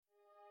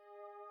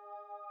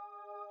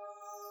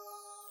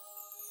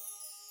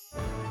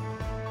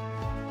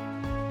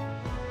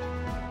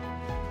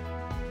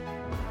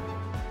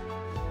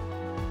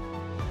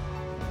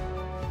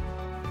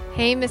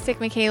Hey, Mystic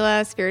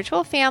Michaela,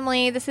 spiritual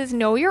family. This is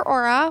Know Your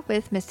Aura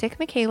with Mystic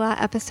Michaela,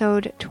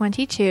 episode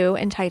 22,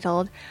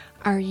 entitled,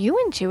 Are You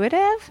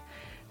Intuitive?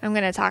 I'm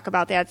going to talk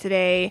about that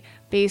today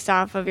based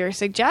off of your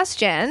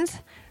suggestions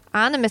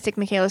on the Mystic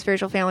Michaela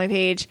spiritual family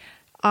page.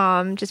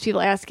 Just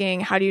people asking,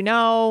 how do you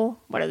know?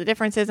 What are the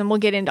differences? And we'll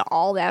get into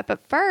all that.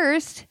 But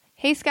first,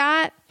 hey,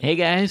 Scott. Hey,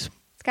 guys.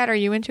 Scott, are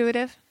you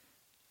intuitive?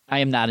 I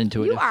am not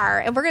intuitive. You are.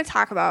 And we're going to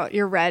talk about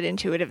your red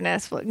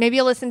intuitiveness. Maybe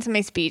you'll listen to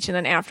my speech, and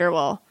then after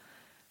we'll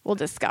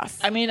discuss.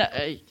 I mean,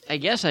 I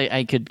guess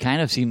I could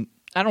kind of see.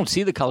 I don't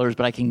see the colors,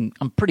 but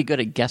I'm pretty good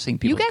at guessing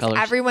people's you guess colors.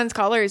 Everyone's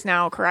colors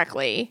now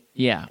correctly.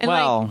 Yeah. And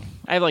well,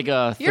 I have like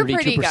a 32%. You're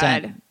pretty good.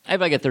 I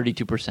have like a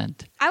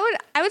 32%. I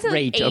would say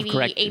rate like of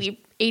correctness.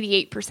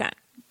 88%.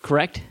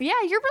 Correct? Yeah,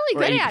 you're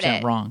really good at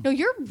it. Wrong. No,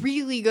 you're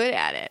really good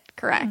at it.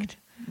 Correct.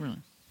 Really?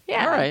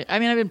 Yeah. All right. I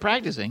mean, I've been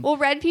practicing. Well,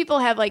 red people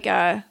have like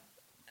an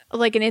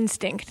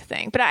instinct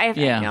thing, but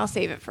I'll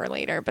save it for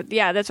later. But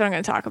yeah, that's what I'm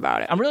going to talk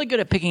about. I'm really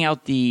good at picking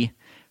out the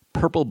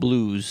purple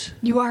blues.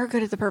 You are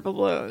good at the purple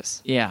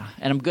blues. Yeah,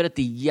 and I'm good at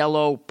the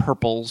yellow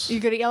purples.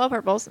 You're good at yellow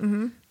purples.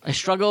 Mm-hmm. I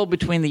struggle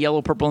between the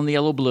yellow purple and the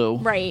yellow blue.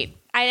 Right.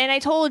 And I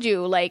told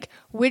you, like,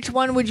 which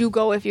one would you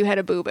go if you had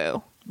a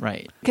boo-boo?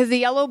 Right. Because the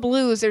yellow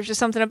blues, there's just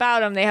something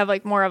about them. They have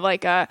like more of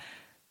like a,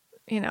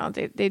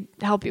 they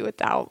help you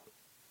without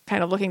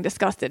kind of looking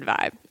disgusted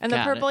vibe. And the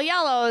purple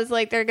yellows,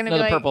 like they're going to be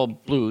the like. purple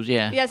blues,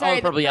 yeah. Yeah, sorry.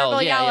 the purple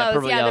yellows.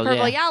 The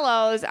purple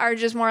yellows are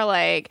just more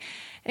like,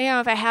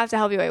 if I have to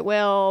help you, I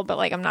will. But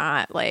like, I'm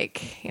not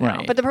like,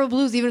 Right. But the purple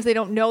blues, even if they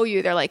don't know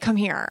you, they're like, come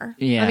here.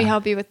 Yeah. Let me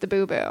help you with the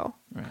boo-boo.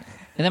 Right.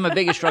 And then my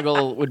biggest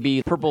struggle would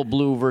be purple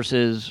blue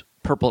versus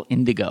purple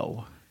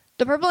indigo.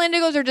 The purple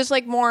indigos are just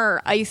like more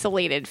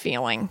isolated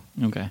feeling.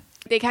 Okay.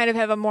 They kind of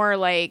have a more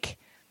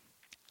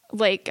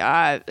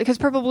because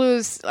purple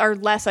blues are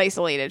less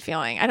isolated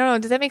feeling. I don't know.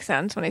 Does that make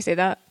sense when I say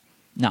that?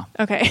 No.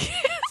 Okay.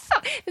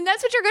 And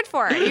that's what you're good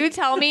for. You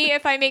tell me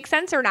if I make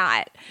sense or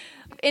not.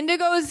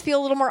 Indigos feel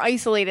a little more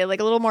isolated, like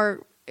a little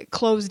more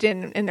closed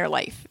in their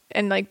life.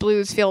 And like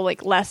blues feel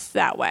like less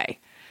that way.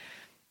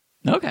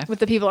 Okay. With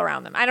the people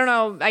around them. I don't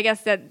know. I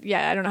guess I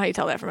don't know how you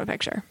tell that from a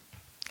picture.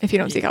 If you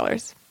don't see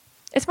colors.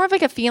 It's more of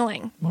like a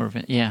feeling. More of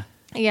it, yeah.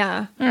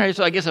 Yeah. All right,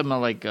 so I guess I'm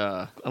like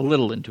a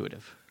little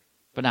intuitive,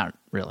 but not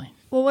really.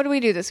 Well, what do we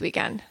do this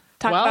weekend?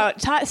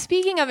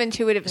 Speaking of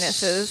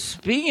intuitivenesses.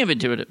 Speaking of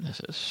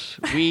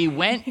intuitivenesses, we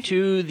went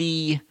to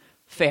the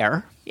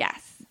fair.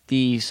 Yes.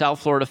 The South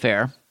Florida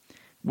Fair,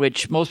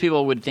 which most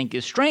people would think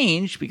is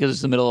strange because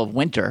it's the middle of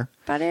winter.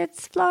 But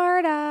it's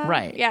Florida.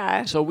 Right.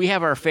 Yeah. So we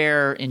have our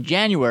fair in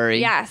January.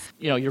 Yes.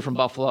 You're from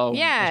Buffalo.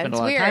 Yeah, I spend it's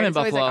a lot weird. of time in It's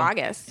always Buffalo. like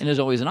August. And it's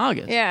always in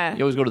August. Yeah.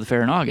 You always go to the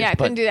fair in August. Yeah, I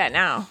couldn't do that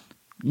now.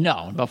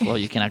 No, in Buffalo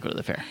you cannot go to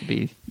the fair. It'd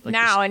be like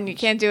and you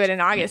can't do it in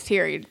August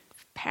here. You'd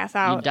pass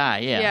out. You die,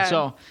 yeah.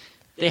 So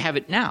they have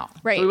it now.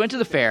 Right. So we went to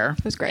the fair.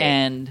 It was great.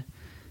 And,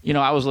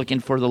 I was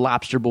looking for the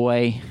lobster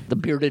boy, the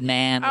bearded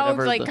man,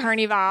 whatever. Like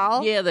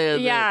Carnival? Yeah,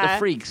 the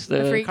freaks.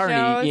 The freak carny,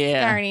 shows.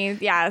 yeah. Carny,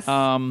 yes.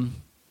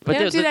 But they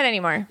don't do that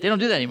anymore. They don't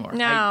do that anymore.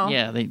 No.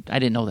 I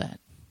didn't know that.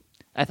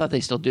 I thought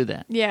they still do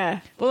that. Yeah.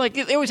 Well,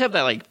 they always have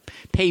that,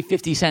 pay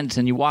 50 cents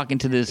and you walk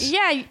into this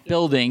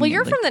building. Well,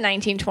 you're from the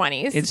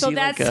 1920s, so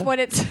that's what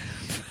it's...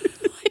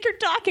 You're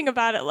talking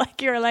about it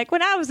like you're like,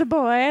 when I was a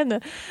boy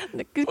and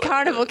the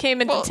carnival came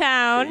into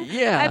town,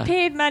 I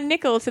paid my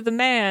nickel to the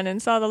man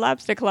and saw the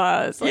lobster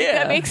claws.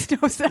 That makes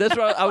no sense. That's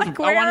what I was.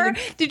 Where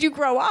did you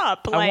grow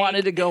up? I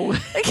wanted to go.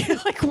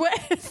 What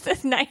is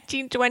this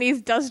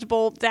 1920s Dust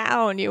Bowl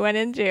town you went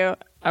into?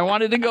 I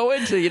wanted to go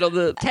into,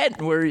 the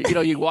tent where,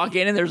 you walk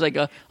in and there's like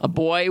a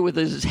boy with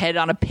his head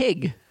on a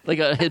pig, like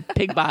a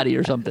pig body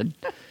or something.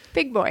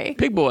 Pig boy.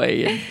 Pig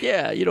boy.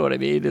 Yeah, you know what I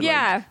mean. And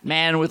yeah.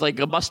 Man with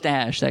a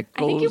mustache that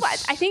goes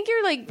I think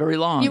you're very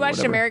long. You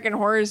watched American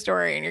Horror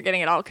Story and you're getting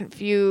it all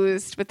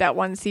confused with that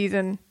one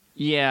season.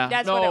 Yeah.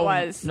 That's what it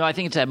was. No, I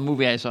think it's that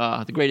movie I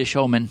saw, The Greatest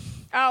Showman.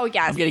 Oh,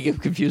 yes. I'm going to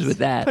get confused with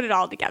that. Put it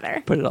all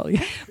together. Well,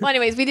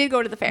 anyways, we did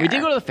go to the fair. We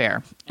did go to the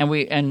fair, and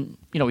we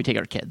take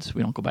our kids.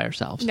 We don't go by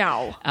ourselves.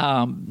 No.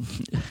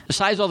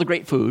 Besides all the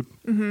great food,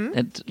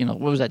 what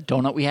was that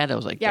donut we had? That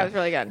was it was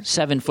really good.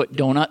 7-foot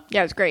donut. Yeah,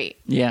 it was great.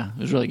 Yeah, it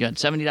was really good.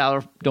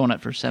 $70 donut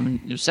for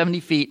 70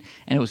 feet,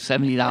 and it was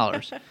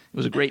 $70. It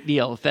was a great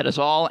deal. It fed us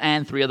all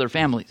and 3 other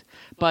families.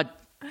 But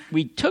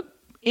we took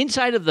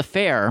inside of the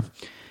fair.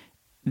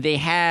 They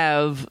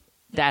have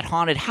that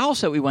haunted house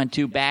that we went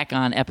to back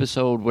on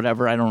episode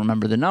whatever, I don't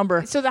remember the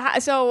number. So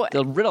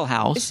the Riddle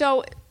House.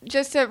 So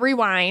just to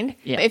rewind,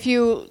 if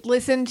you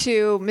listen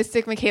to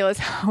Mystic Michaela's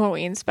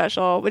Halloween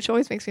special, which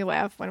always makes me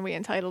laugh when we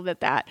entitled it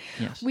that,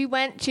 we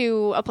went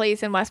to a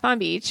place in West Palm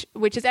Beach,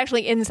 which is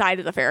actually inside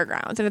of the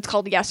fairgrounds, and it's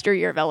called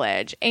Yesteryear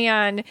Village.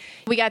 And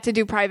we got to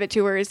do private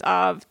tours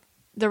of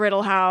the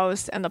Riddle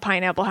House and the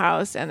Pineapple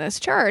House and this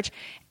church.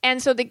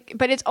 And so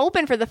but it's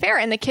open for the fair,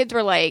 and the kids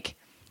were like,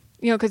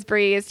 because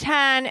Bree is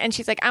 10, and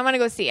she's like, I want to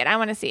go see it. I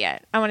want to see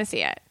it. I want to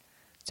see it.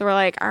 So we're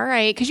like, all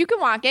right, because you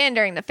can walk in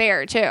during the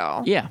fair,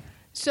 too. Yeah.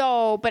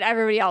 So, but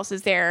everybody else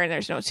is there, and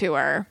there's no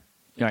tour.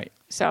 Right.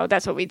 So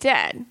that's what we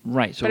did.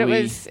 Right. So but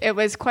it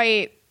was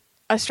quite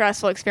a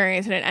stressful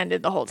experience, and it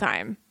ended the whole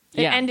time.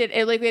 It ended.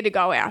 We had to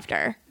go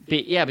after.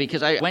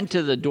 Because I went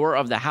to the door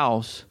of the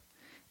house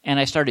and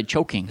I started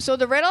choking. So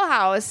the Riddle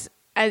house,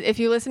 if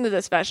you listen to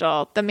the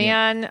special, the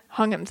man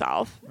hung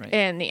himself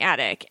in the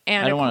attic.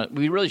 And I don't want to.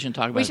 We really shouldn't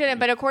talk about it. We shouldn't.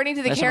 But according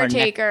to the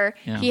caretaker,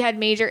 he had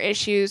major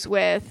issues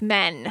with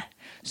men.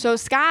 So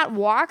Scott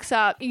walks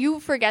up. You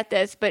forget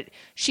this, but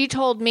she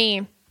told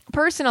me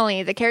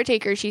personally, the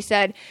caretaker, she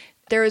said,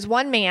 there is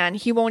one man,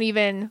 he won't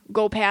even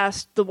go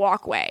past the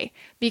walkway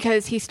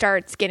because he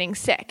starts getting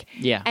sick.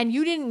 Yeah. And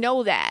you didn't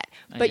know that.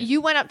 But you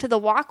went up to the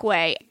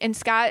walkway, and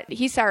Scott,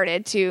 he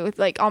started to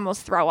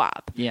almost throw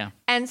up. Yeah.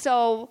 And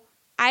so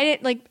I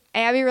didn't,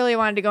 Abby really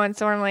wanted to go in,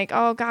 so I'm like,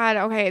 oh, God,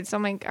 okay. So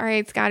I'm like, all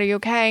right, Scott, are you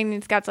okay?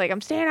 And Scott's like,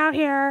 I'm staying out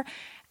here.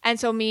 And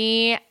so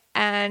me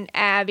and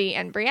Abby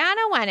and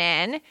Brianna went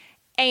in,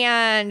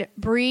 and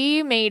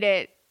Bree made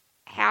it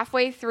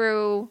halfway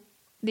through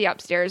the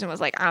upstairs and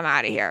was like, I'm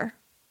out of here.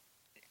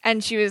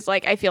 And she was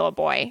like, I feel a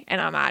boy, and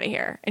I'm out of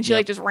here. And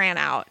she just ran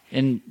out.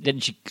 And then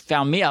she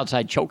found me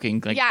outside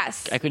choking.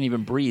 Yes. I couldn't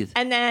even breathe.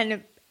 And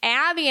then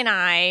Abby and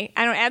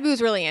Abby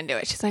was really into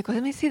it. She's like, well,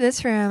 let me see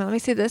this room. Let me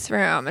see this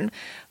room. And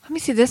let me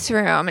see this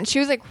room. And she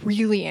was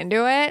really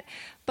into it.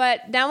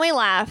 But then we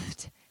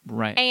left.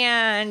 Right.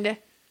 And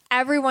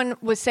everyone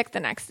was sick the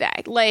next day.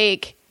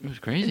 It was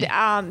crazy.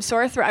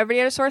 Sore throat. Everybody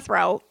had a sore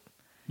throat.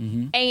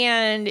 Mm-hmm.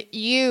 And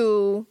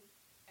you...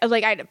 I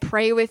had to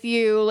pray with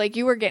you.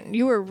 You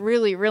were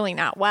really, really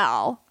not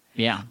well.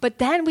 Yeah. But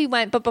then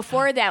but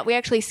before that, we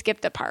actually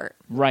skipped a part.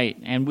 Right.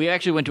 And we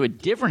actually went to a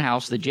different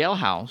house, the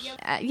jailhouse.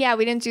 Yeah,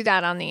 we didn't do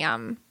that on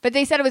the, but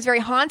they said it was very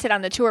haunted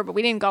on the tour, but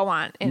we didn't go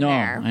on in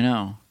there. No, I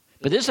know.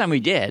 But this time we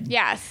did.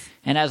 Yes.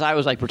 And as I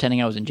was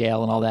pretending I was in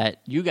jail and all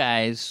that, you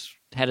guys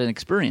had an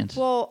experience.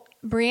 Well,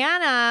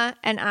 Brianna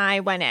and I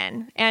went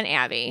in, and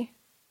Abby,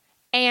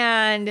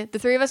 and the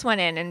three of us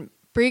went in, and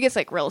Bree gets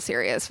real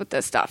serious with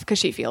this stuff because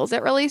she feels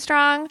it really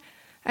strong.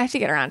 I have to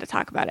get around to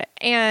talk about it.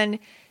 And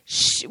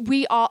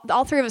we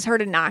all three of us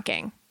heard a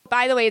knocking.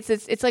 By the way,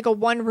 it's like a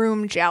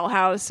one-room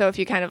jailhouse. So if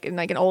you kind of in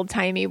an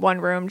old-timey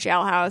one-room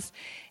jailhouse.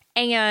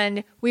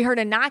 And we heard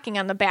a knocking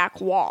on the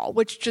back wall,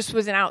 which just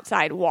was an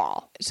outside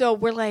wall. So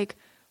we're like,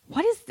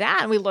 what is that?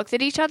 And we looked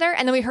at each other,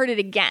 and then we heard it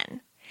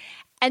again.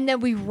 And then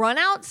we run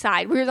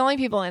outside. We were the only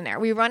people in there.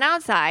 We run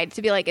outside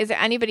to be like, is there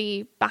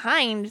anybody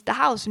behind the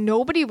house?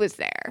 Nobody was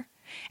there.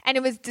 And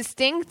it was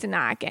distinct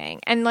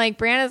knocking. And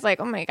Brianna's like,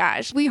 oh my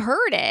gosh, we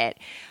heard it.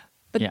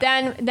 But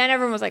then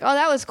everyone was like, oh,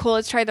 that was cool.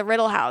 Let's try the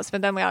Riddle house.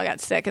 But then we all got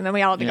sick, and then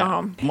we all had to go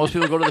home. Most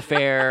people go to the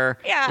fair.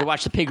 They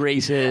watch the pig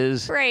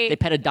races. Right. They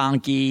pet a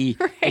donkey.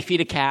 Right. They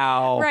feed a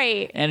cow.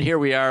 Right. And here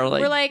we are.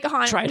 We're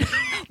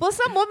well,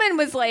 some woman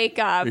was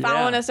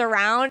following us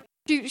around.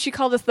 She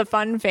called us the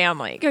fun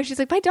family. She's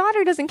like, my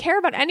daughter doesn't care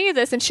about any of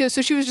this. And she was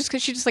just,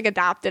 because she just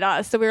adopted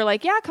us. So we were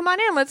like, yeah, come on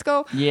in. Let's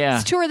go. Yeah.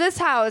 Let's tour this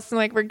house.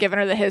 And we're giving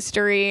her the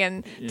history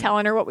and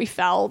telling her what we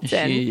felt.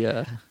 She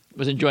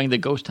was enjoying the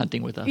ghost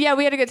hunting with us. Yeah,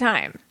 we had a good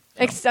time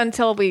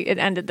until it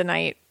ended the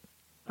night.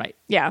 Right.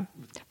 Yeah.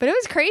 But it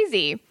was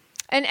crazy.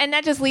 And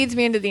that just leads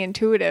me into the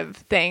intuitive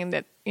thing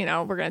that,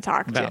 we're going to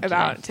talk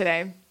about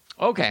today.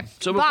 Okay,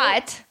 so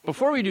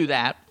before we do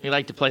that, we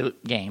like to play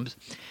games.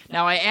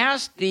 Now, I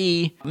asked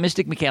the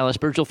Mystic Michaela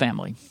Spiritual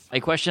Family a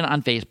question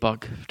on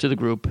Facebook to the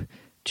group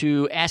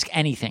to ask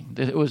anything.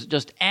 It was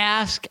just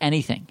ask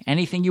anything.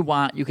 Anything you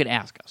want, you could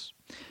ask us.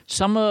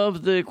 Some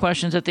of the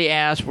questions that they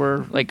asked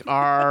were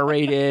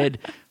R-rated.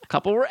 A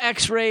couple were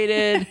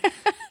X-rated.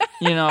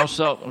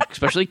 So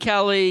especially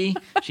Kelly,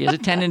 she has a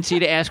tendency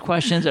to ask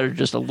questions that are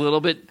just a little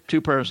bit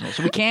too personal.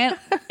 So we can't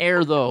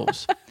air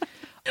those.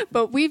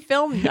 But we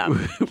filmed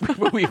them.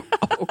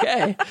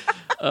 Okay.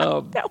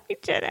 No, we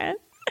didn't.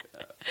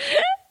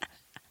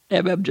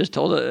 MM just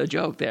told a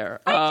joke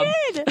there. I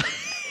did.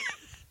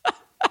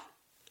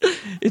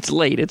 It's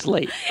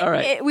late. All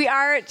right. We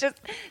are, just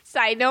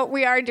side note,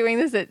 we are doing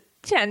this at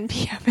 10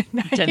 p.m. at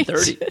night.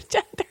 10:30.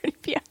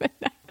 10:30 p.m.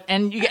 at night.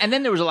 And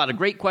then there was a lot of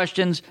great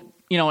questions.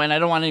 And I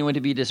don't want anyone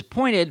to be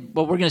disappointed,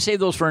 but we're going to save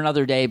those for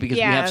another day because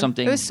we have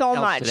something else today. It was so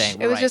much.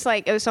 It was just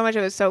it was so much.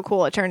 It was so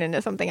cool. It turned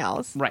into something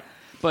else. Right.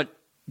 But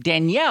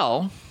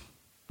Danielle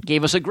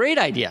gave us a great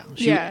idea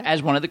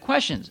as one of the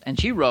questions. And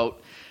she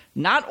wrote,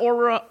 not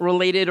aura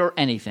related or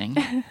anything,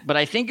 but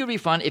I think it would be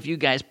fun if you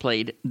guys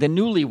played the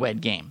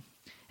Newlywed Game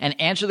and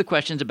answer the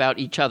questions about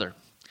each other.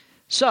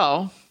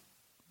 So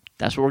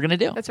that's what we're going to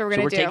do. That's what we're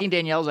going to do. So we're taking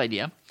Danielle's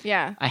idea.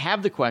 Yeah. I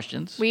have the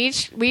questions. We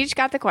each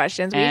got the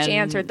questions. We each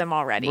answered them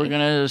already. We're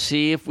going to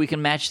see if we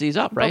can match these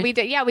up, right?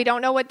 But we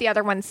don't know what the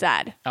other one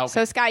said. Okay.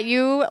 So Scott,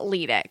 you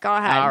lead it. Go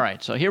ahead. All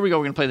right. So here we go.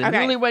 We're going to play the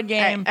Newlywed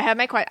Game. I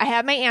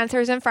have my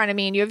answers in front of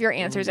me, and you have your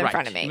answers in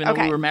front of me. Even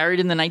though we were married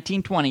in the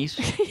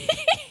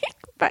 1920s.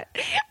 But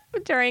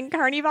during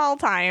Carnival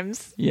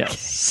times.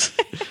 Yes.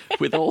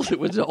 It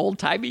was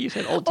old-timey. You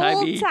said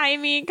old-timey.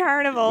 Old-timey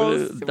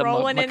carnivals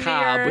rolling into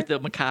your... With the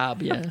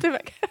macabre, yeah.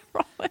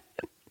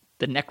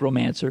 The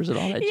necromancers and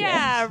all that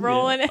jazz.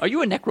 Rolling. Are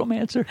you a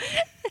necromancer?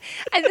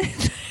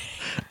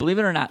 Believe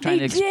it or not,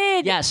 They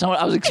did. Yeah, so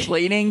I was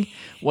explaining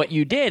what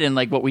you did and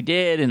like what we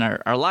did in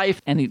our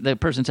life, and the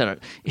person said,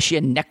 "Is she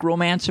a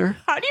necromancer?"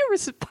 How do you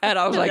respond? And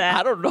I was like, that?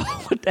 "I don't know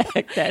what the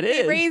heck that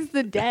is." Raise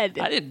the dead.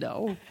 I didn't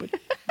know, but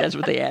that's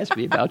what they asked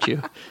me about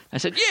you. I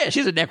said, "Yeah,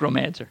 she's a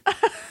necromancer."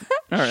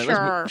 All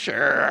right,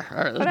 Sure.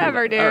 All right,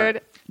 Whatever, dude.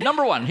 Right.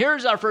 Number 1.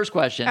 Here's our first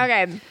question.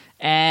 Okay.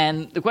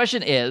 And the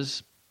question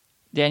is,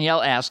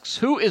 Danielle asks,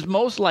 who is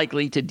most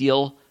likely to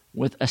deal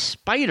with a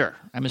spider?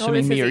 I'm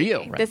assuming me or you.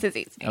 Right? This is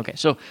easy. Okay,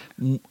 so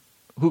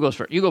who goes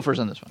first? You go first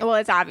on this one. Well,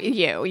 it's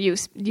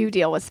obvious. You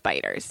deal with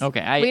spiders.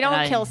 Okay. We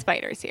don't kill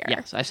spiders here.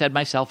 Yes, I said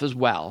myself as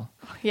well.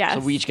 Yes. So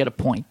we each get a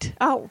point.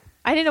 Oh,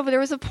 I didn't know, but there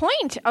was a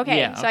point. Okay,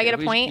 Yeah, so I get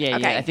a point? Yeah,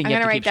 okay. I think I'm you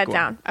have going to to write keep that score.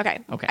 down. Okay.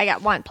 Okay. I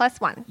got 1 plus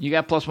 1. You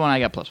got +1, I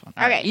got +1. All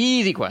right, Okay.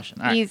 easy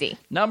question. All right. Easy.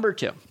 Number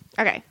 2.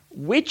 Okay.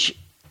 Which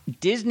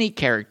Disney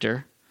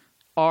character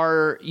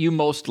are you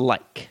most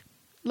like?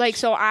 Like,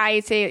 so I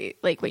say,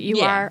 like, what you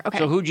Yeah. are? Okay.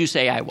 So who'd you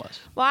say I was?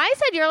 Well, I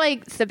said you're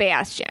like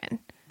Sebastian.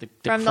 The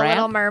From The crab?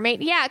 Little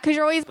Mermaid. Yeah, because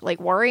you're always like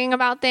worrying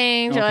about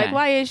things. You're Okay. like,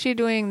 why is she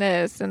doing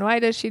this? And why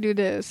does she do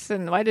this?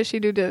 And why does she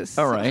do this?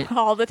 All right.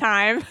 All the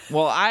time.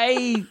 Well,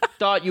 I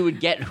thought you would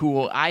get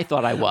who I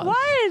thought I was.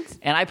 What?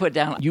 And I put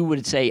down, you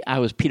would say I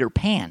was Peter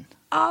Pan.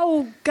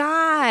 Oh,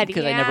 God.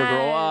 Because I never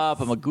grow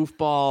up. I'm a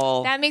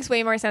goofball. That makes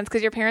way more sense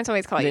because your parents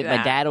always call you that.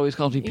 My dad always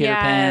calls me Peter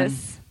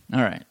Yes. Pan.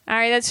 All right. All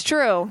right, that's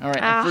true. All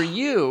right. And for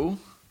you,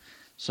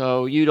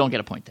 so you don't get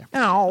a point there.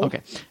 Oh.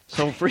 Okay.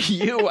 So for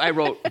you, I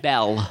wrote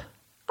Belle.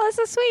 Oh, that's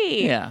so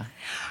sweet. Yeah.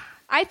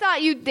 I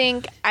thought you'd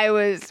think I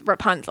was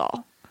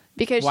Rapunzel.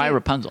 Because Why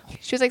Rapunzel?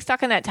 she was like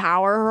stuck in that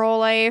tower her whole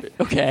life.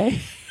 Okay.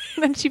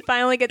 Then she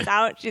finally gets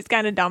out. She's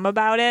kind of dumb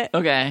about it.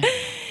 Okay.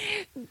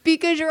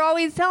 Because you're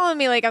always telling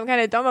me like I'm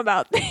kind of dumb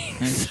about things.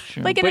 That's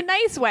true. Like in But a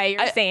nice way,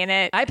 you're saying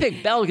it. I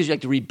picked Belle because you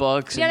like to read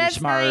books and yeah, you're that's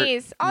smart,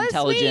 nice. Oh, that's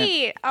intelligent.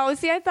 sweet. Oh,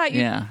 see, I thought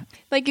you Yeah.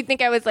 like you'd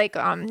think I was like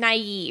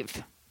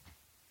naive.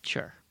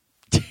 Sure.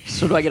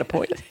 So do I get a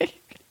point?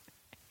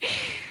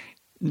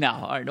 No.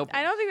 All right. No.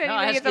 I don't think that no,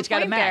 anybody gets a it's got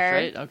to point match, there.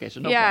 right? Okay. So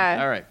no Yeah.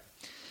 point. All right.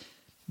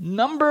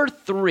 Number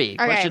 3. Okay.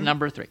 Question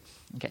number 3.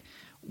 Okay.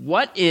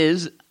 What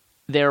is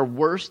their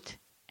worst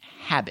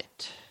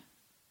habit?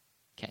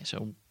 Okay.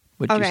 So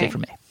what did you say for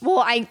me? Well,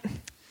 I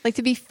like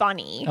to be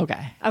funny.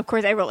 Okay. Of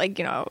course, I wrote like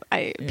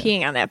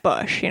peeing on that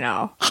bush.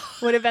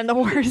 Would have been the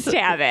worst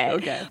habit.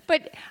 Okay.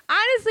 But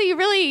honestly, you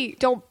really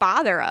don't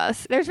bother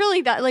us. There's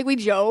really not, like we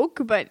joke,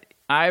 but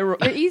You're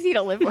they're easy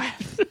to live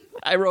with.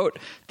 I wrote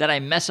that I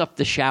mess up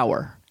the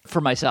shower for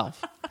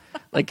myself.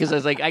 Like, because I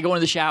was like, I go into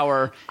the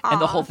shower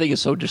and the whole thing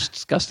is so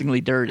disgustingly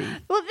dirty.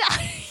 Well, God,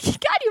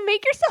 you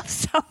make yourself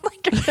sound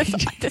like you're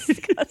this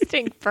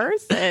disgusting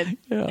person.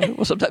 Yeah.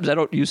 Well, sometimes I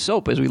don't use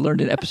soap, as we learned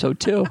in episode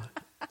 2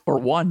 or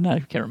 1. I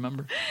can't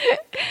remember.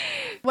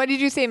 What did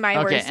you say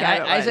my worst and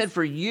habit I was? said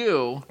for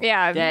you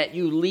Yeah. that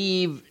you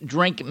leave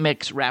drink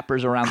mix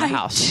wrappers around the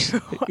house.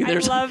 I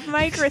love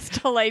my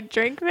Crystal Light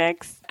drink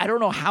mix. I don't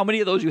know how many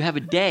of those you have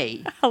a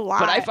day. A lot.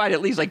 But I find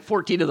at least like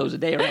 14 of those a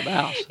day around the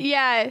house.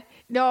 Yeah.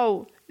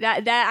 No,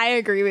 that I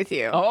agree with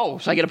you. Oh,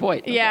 so I get a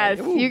point. Okay. Yes,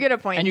 Ooh. you get a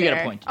point And you there.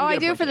 get a point. Oh, I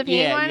do for the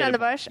peeing one on the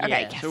bush? Okay,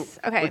 Yeah, yes. so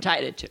Okay. we're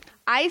tied at 2.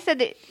 I said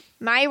that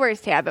my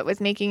worst habit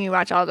was making you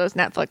watch all those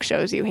Netflix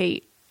shows you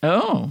hate.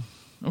 Oh,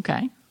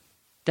 okay.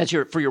 That's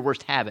for your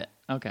worst habit.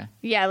 Okay.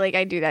 Yeah, like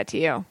I do that to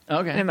you.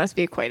 Okay. And it must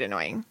be quite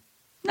annoying.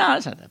 No,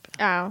 that's not that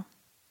bad. Oh.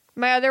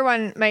 My other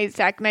one, my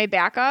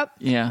backup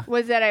Yeah.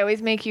 was that I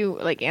always make you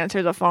like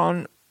answer the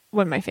phone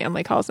when my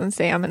family calls and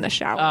say I'm in the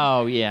shower.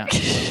 Oh, yeah.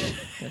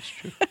 That's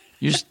true.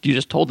 You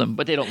just told them,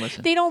 but they don't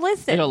listen. They don't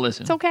listen. They don't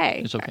listen. It's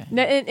okay. It's okay.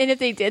 And if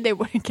they did, they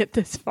wouldn't get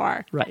this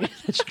far. Right.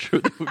 That's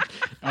true.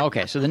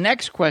 Okay, so the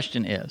next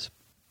question is,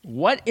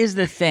 what is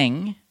the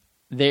thing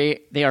they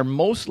are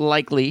most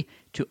likely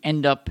to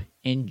end up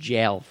in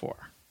jail for?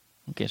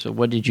 Okay, so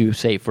what did you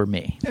say for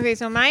me? Okay,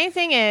 so my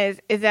thing is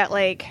that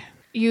like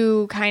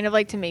you kind of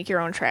like to make your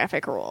own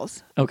traffic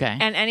rules. Okay.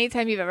 And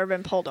anytime you've ever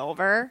been pulled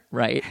over,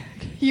 right.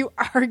 you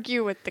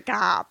argue with the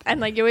cop and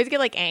like you always get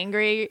like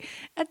angry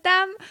at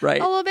them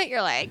Right. a little bit.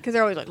 You're like, because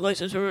they're always like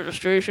license or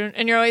registration,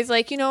 and you're always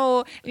like, and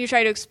you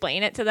try to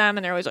explain it to them,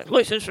 and they're always like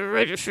license or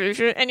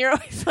registration, and you're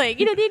always like,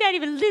 they're not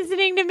even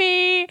listening to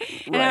me.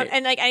 Right.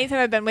 And like anytime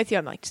I've been with you,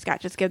 I'm like,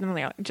 Scott, just give them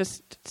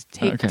just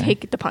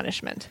take the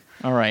punishment.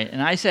 All right,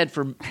 and I said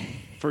for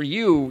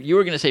you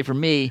were going to say for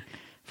me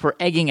for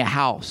egging a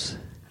house.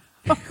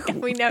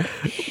 We know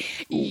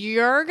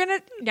you're gonna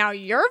now.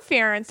 Your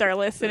parents are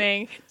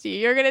listening, so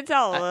you're gonna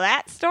tell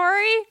that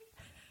story.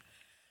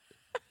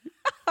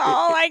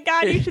 Oh my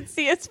God! You should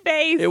see his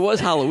face. It was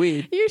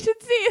Halloween. You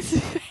should see his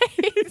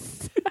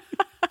face.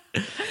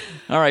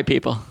 All right,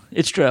 people,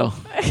 it's true.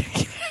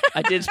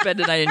 I did spend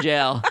a night in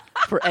jail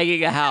for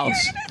egging a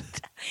house.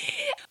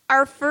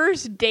 Our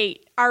first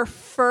date, our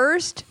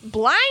first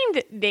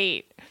blind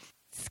date.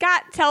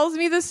 Scott tells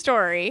me the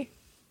story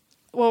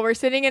while we're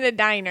sitting in a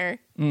diner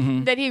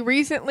that he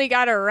recently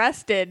got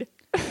arrested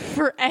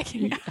for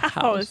egging a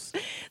house.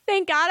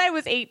 Thank God I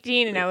was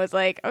 18 and I was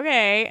like,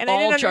 okay. And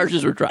all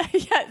charges were dropped.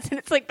 Yes, and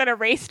it's like been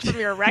erased from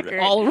your record.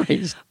 All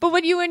erased. But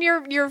when you and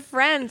your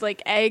friends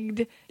like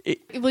egged,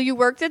 you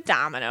worked at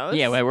Domino's.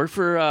 Yeah, I worked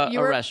for a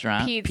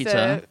restaurant.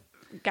 Pizza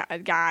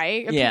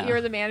guy. Yeah. You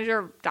were the manager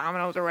of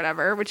Domino's or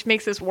whatever, which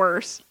makes this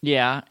worse.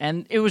 Yeah,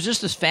 and it was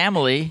just this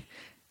family.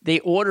 They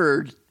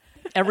ordered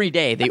every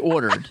day. They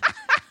ordered.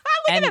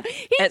 Look at him.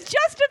 He's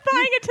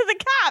justifying it to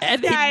the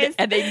cops, guys.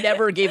 And they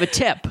never gave a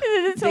tip.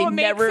 So it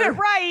makes it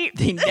right.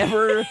 They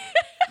never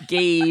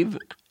gave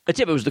a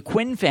tip. It was the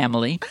Quinn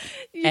family.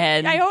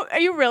 And are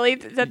you really?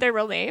 Is that their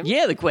real name?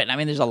 Yeah, the Quinn. I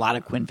mean, there's a lot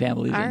of Quinn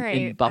families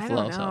in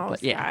Buffalo. I don't know,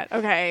 but yeah.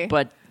 Okay.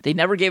 But they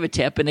never gave a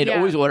tip, and they'd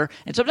always order.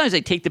 And sometimes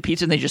they take the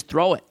pizza and they just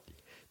throw it.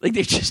 Like,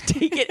 they just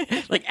take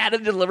it, like, out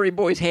of the delivery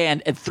boy's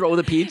hand and throw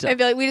the pizza. I'd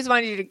be like, we just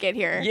wanted you to get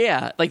here.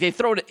 Yeah. Like, they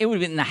throw it. It would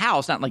have been in the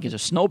house, not like it's a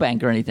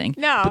snowbank or anything.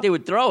 No. But they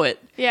would throw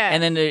it. Yeah.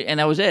 And then and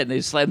that was it. And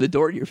they slammed the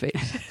door in your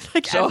face.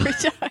 Like, every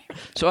time.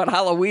 So at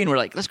Halloween, we're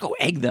like, let's go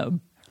egg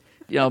them.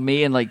 You know,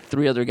 me and, like,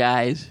 3 other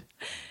guys,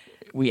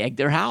 we egged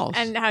their house.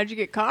 And how'd you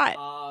get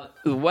caught?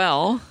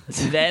 Well,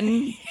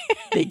 then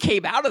they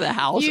came out of the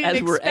house as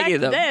we're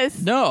egging them.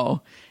 This.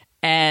 No.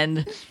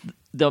 And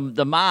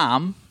the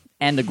mom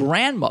and the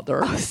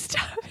grandmother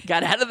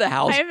got out of the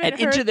house and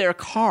into their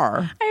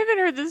car. I haven't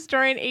heard this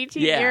story in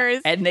 18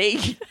 years. And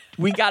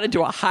we got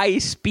into a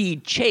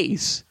high-speed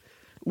chase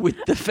with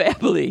the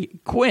family,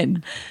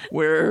 Quinn,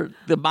 where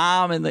the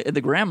mom and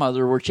the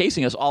grandmother were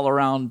chasing us all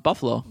around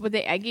Buffalo. Would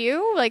they egg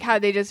you? Like,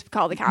 how'd they just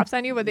call the cops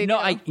on you? Would they No,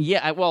 I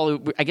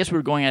guess we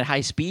were going at high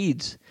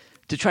speeds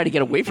to try to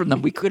get away from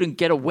them. We couldn't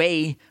get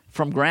away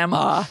from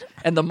Grandma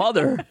and the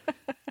mother.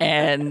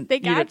 And they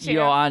got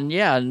you. On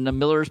the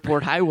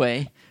Millersport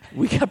Highway.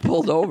 We got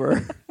pulled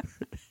over.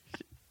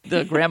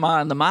 The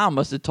grandma and the mom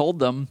must have told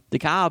them, the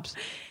cops,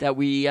 that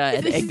we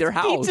had egged their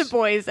house. Pizza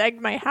boys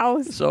egged my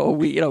house. So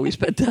we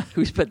spent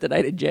the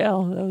night in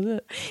jail. That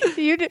was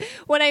it.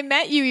 When I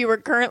met you, you were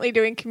currently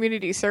doing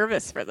community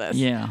service for this.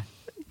 Yeah,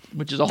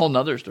 which is a whole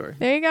nother story.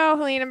 There you go,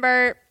 Helene and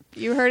Bert.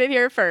 You heard it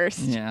here first.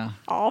 Yeah,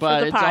 all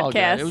for the podcast. All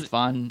good. It was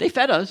fun. They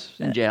fed us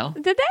in jail.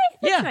 Did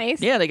they? That's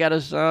nice. Yeah, they got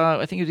us.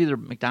 I think it was either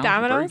McDonald's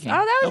Domino's. or Burger King.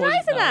 Oh, that was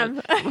nice of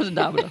them. It wasn't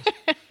Domino's.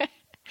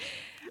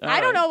 I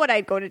don't know what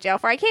I'd go to jail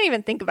for. I can't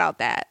even think about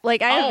that.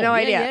 Like, I have no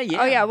idea.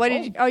 Yeah. Oh, yeah. What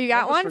did you? Oh, you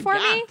got one for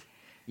me?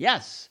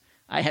 Yes.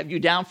 I have you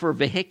down for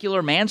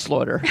vehicular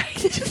manslaughter.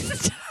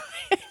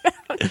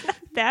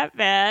 That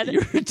bad.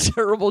 You're a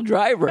terrible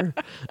driver.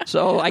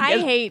 So I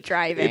guess hate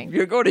driving. If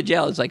you're going to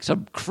jail, it's like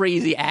some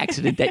crazy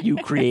accident that you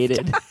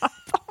created.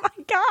 Oh my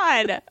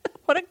God.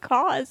 What a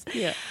cause.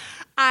 Yeah.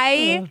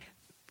 I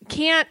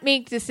can't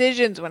make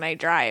decisions when I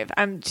drive.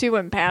 I'm too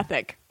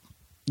empathic.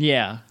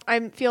 Yeah.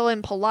 I'm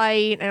feeling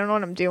polite. I don't know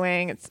what I'm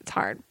doing. It's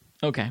hard.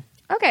 Okay.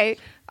 Okay.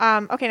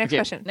 Next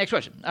question. Next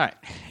question. All right.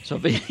 So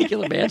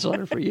vehicular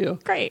manslaughter for you.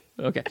 Great.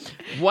 Okay.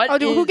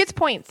 Who gets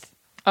points?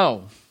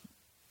 Oh,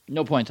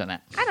 no points on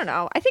that. I don't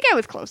know. I think I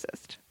was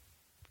closest.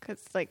 Because,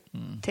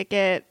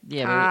 ticket.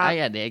 Yeah, but I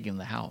had egg in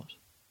the house.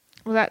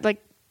 Well, that,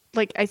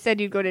 like I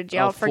said, you'd go to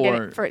jail for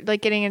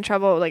getting in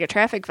trouble, like a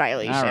traffic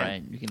violation. All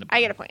right.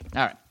 I get a point.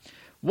 All right.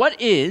 What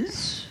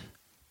is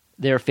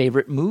their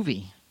favorite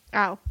movie?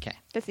 Oh, okay.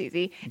 That's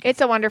easy. Okay.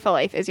 It's a Wonderful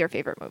Life is your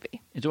favorite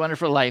movie. It's a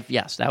Wonderful Life.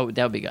 Yes, that would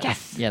be good.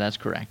 Yes. Yeah, that's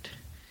correct.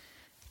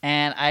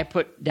 And I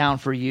put down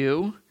for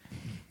you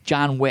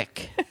John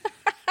Wick.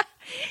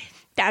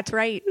 That's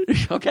right.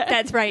 Okay.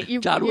 That's right.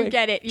 John Wick. You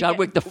get it. John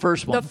Wick, the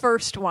first one. The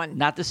first one.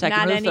 Not the second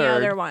or the third. Not any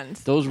other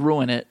ones. Those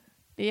ruin it.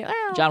 Yeah.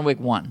 Well, John Wick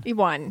 1. He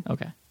won.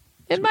 Okay.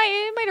 It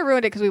might have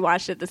ruined it because we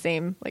watched it the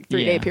same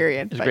 3-day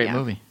period. It's a great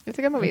movie. It's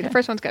a good movie. Okay. The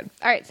first one's good.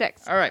 All right,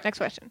 6. All right. Next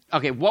question.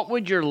 Okay, what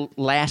would your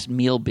last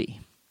meal be?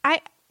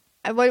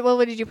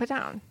 What did you put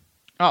down?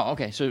 Oh,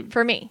 okay. So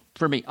for me.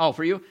 Oh,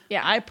 for you?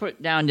 Yeah. I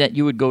put down that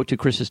you would go to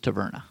Chris's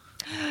Taverna.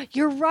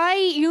 You're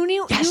right. You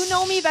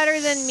know me better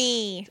than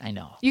me. I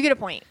know. You get a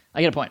point.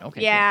 I get a point.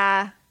 Okay.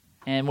 Yeah. Cool.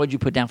 And what'd you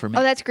put down for me?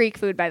 Oh, that's Greek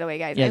food, by the way,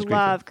 guys. Yeah, I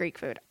love Greek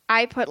food.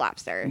 I put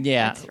lobster.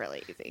 Yeah. That's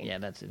really easy. Yeah,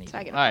 that's an easy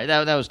one. All right,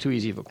 that was too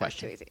easy of a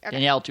question. Too easy. Okay.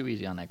 Danielle, too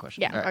easy on that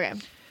question. Yeah, right.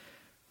 okay.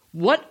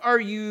 What are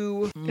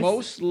you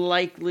most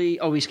likely...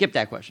 Oh, we skipped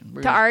that question.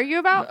 To argue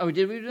about? Oh,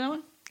 did we do that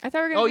one? I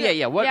thought we were going to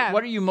yeah.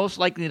 What are you most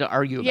likely to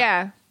argue about?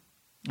 Yeah.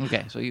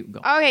 Okay, so you go.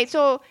 Okay,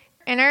 so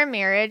in our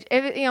marriage,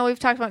 we've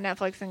talked about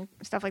Netflix and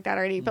stuff like that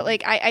already, but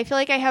I feel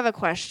like I have a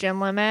question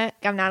limit.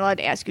 I'm not allowed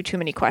to ask you too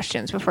many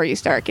questions before you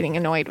start getting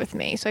annoyed with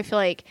me. So I feel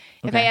like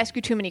if I ask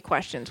you too many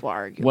questions, we'll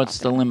argue. What's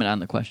the limit on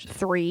the question?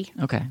 3.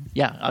 Okay.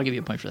 Yeah, I'll give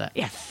you a point for that.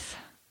 Yes.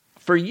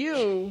 For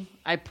you,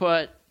 I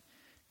put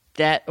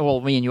that. Well,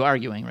 me and you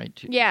arguing, right?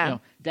 Yeah.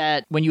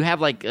 That when you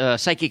have a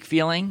psychic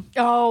feeling.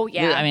 Oh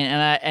yeah. I mean,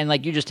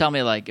 and you just tell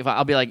me if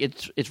I'll be like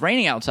it's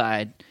raining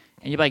outside,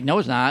 and you're like, no,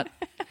 it's not.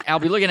 I'll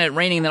be looking at it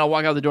raining, and then I'll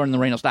walk out the door, and the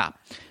rain will stop.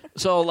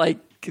 So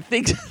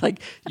things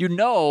like,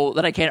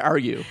 that I can't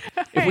argue.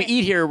 If we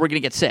eat here, we're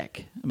going to get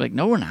sick. I'm like,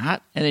 no, we're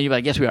not. And then you're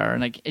like, yes, we are.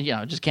 And like,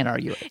 just can't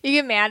argue it. You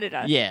get mad at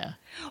us. Yeah.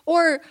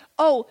 Or,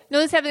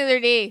 this happened the other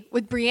day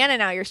with Brianna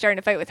now. You're starting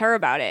to fight with her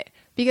about it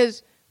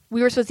because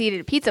we were supposed to eat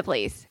at a pizza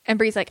place. And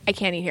Brie's like, I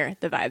can't eat here.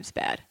 The vibe's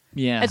bad.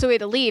 Yeah. And so we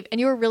had to leave. And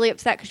you were really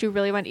upset because you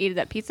really wanted to eat at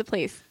that pizza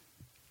place.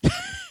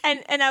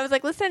 And I was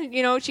like, listen,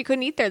 she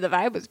couldn't eat there. The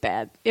vibe was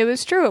bad. It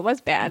was true. It was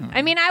bad.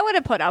 I mean, I would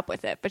have put up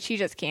with it, but she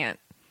just can't.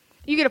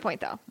 You get a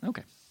point, though.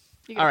 Okay.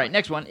 All right.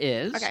 Next one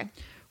is,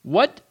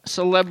 what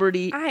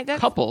celebrity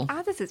couple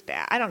this is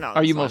bad. I don't know.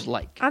 Are you most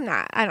like? I'm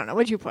not. I don't know.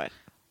 What'd you put?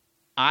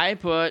 I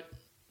put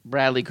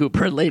Bradley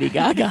Cooper and Lady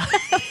Gaga.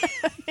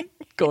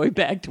 Going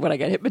back to when I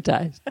got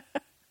hypnotized.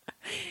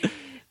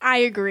 I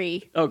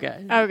agree.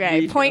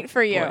 Okay. Point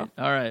for you. Point.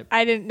 All right.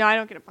 I didn't know. I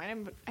don't get a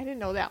point. I didn't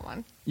know that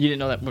one. You didn't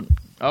know that one?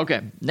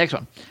 Okay. Next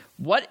one.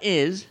 What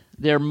is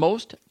their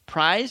most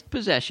prized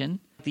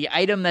possession, the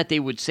item that they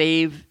would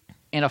save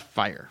in a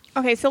fire?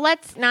 Okay, so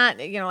let's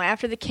not,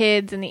 after the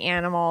kids and the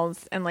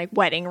animals and like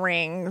wedding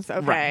rings,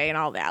 and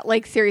all that.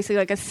 Like seriously,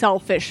 like a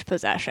selfish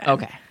possession.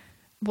 Okay.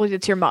 Well,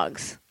 it's your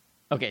mugs.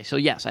 Okay, so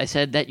yes, I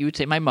said that you would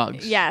say my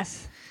mugs.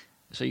 Yes.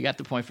 So you got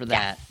the point for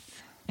that.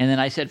 Yes. And then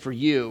I said for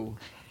you,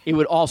 it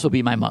would also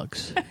be my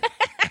mugs.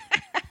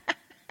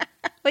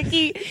 Like,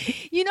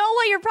 you know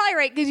what? You're probably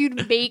right because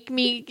you'd bake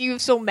me. You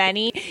have so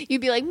many.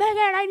 You'd be like, Megan,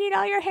 I need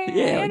all your hair.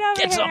 Yeah,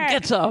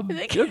 get some.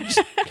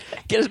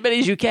 Get as many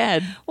as you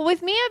can. Well,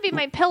 with me, it'd be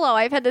my pillow.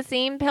 I've had the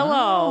same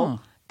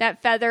pillow.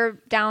 That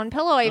feather down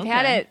pillow. I've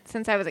had it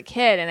since I was a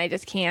kid, and I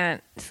just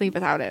can't sleep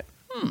without it.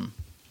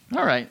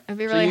 All right. It'd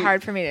be really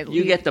hard for me to leave.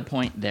 You get the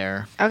point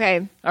there.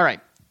 Okay. All right.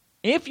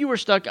 If you were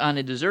stuck on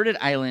a deserted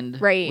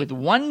island with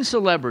one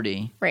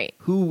celebrity,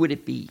 who would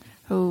it be?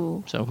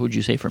 Who? So who'd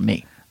you say for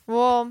me?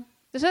 Well,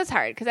 this was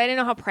hard because I didn't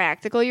know how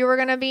practical you were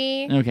going to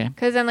be. Okay.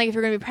 Because then, if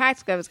you're going to be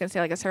practical, I was going to say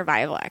a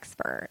survival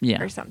expert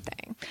or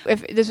something.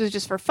 If this was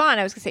just for fun,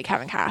 I was going to say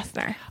Kevin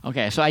Costner.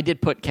 Okay, so I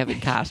did put Kevin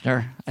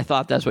Costner. I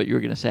thought that's what you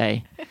were going to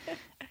say.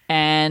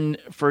 And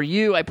for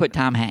you, I put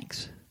Tom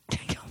Hanks.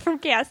 From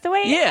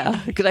Castaway? Yeah,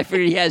 because I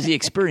figured he has the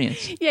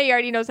experience. Yeah, he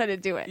already knows how to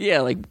do it.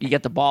 Yeah, like you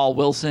get the ball,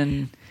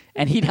 Wilson,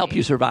 and he'd help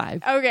you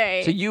survive.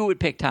 Okay. So you would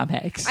pick Tom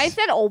Hanks. I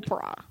said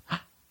Oprah.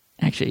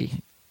 Actually,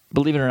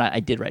 believe it or not, I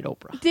did write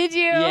Oprah. Did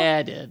you? Yeah,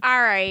 I did.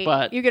 All right.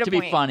 But you get a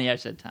point. To be funny, I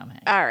said Tom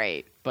Hanks. All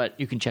right. But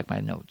you can check my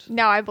notes.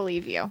 No, I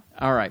believe you.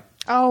 All right.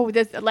 Oh,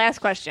 this last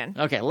question.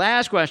 Okay,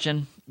 last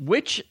question.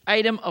 Which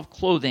item of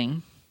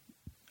clothing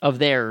of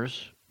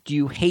theirs do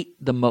you hate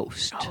the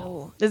most?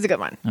 Oh, this is a good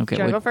one. Okay.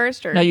 Do you want to go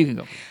first? Or? No, you can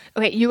go.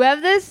 Okay, you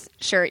have this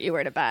shirt you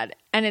wear to bed,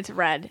 and it's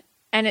red,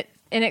 and it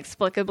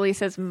inexplicably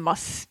says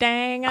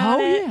Mustang on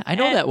it. Oh, yeah. I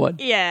know that one.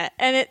 Yeah,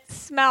 and it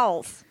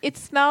smells. It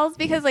smells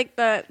because,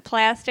 the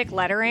plastic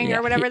lettering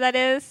or whatever that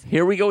is.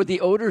 Here we go with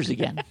the odors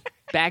again.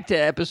 Back to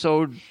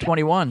episode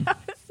 21.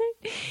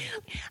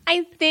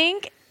 I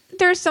think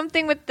there's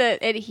something with the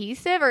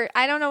adhesive, or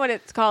I don't know what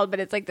it's called,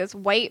 but it's like this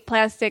white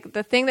plastic,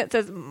 the thing that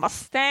says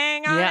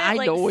Mustang on it. Yeah,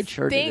 I know what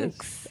shirt it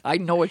is. I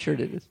know what shirt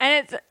it is.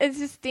 And it's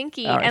just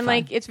stinky, right, and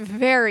fine. it's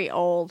very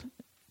old.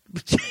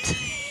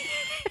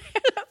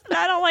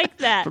 I don't like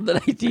that. From the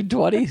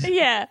 1920s?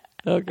 Yeah.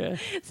 Okay.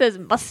 It says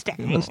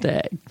Mustang.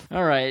 Mustang.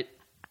 All right.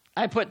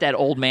 I put that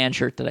old man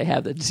shirt that I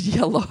have that's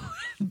yellow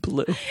and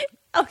blue.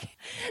 Okay.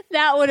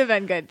 That would have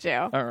been good, too.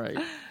 All right.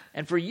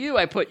 And for you,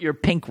 I put your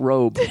pink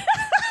robe.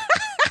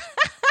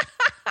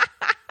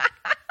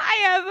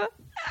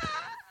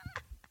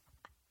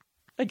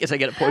 I guess I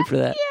get a point for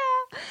that.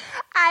 Yeah.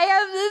 I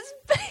have this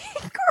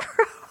pink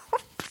robe.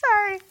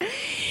 Sorry.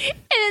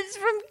 And it's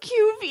from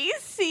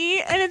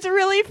QVC, and it's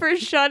really for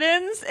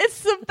shut-ins.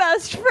 It's the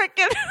best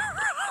freaking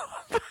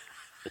robe.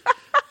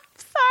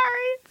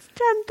 Sorry. It's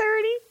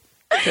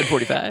 10:30.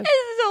 10:45.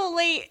 It's so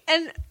late,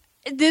 and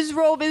this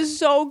robe is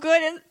so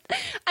good, and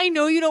I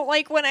know you don't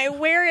like when I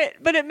wear it,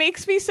 but it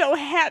makes me so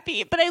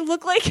happy. But I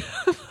look like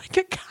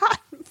a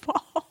cotton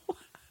ball.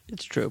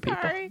 It's true, people.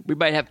 Sorry. We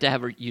might have to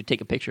have you take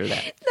a picture of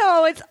that.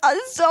 No, it's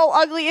so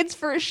ugly. It's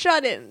for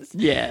shut-ins.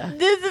 Yeah.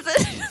 This is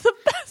the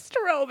best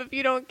robe if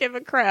you don't give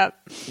a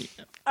crap.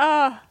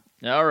 All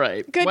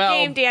right. Good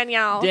game,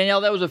 Danielle.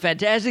 Danielle, that was a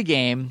fantastic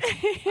game.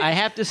 I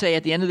have to say,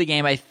 at the end of the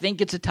game, I think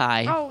it's a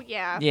tie. Oh,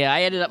 yeah. Yeah,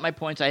 I added up my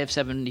points. I have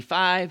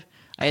 75.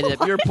 I added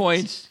up your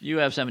points. You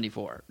have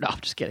 74. No, I'm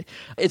just kidding.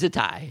 It's a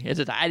tie.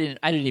 I didn't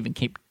even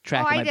keep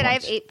track of my points. I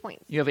have 8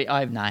 points. You have 8. I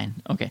have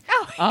 9. Okay.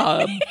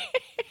 Oh.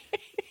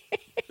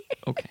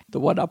 Okay. The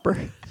one-upper.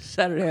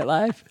 Saturday Night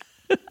Live.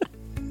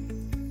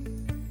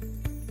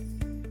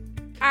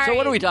 So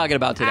what are we talking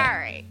about today? All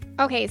right.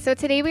 Okay, so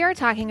today we are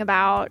talking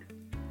about,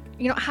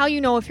 how you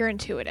know if you're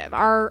intuitive.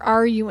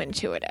 Are you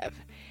intuitive?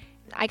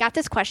 I got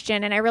this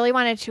question, and I really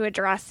wanted to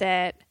address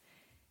it.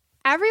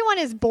 Everyone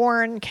is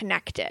born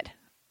connected.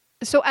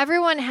 So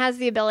everyone has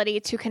the ability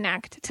to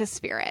connect to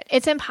spirit.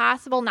 It's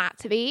impossible not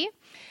to be.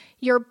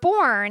 You're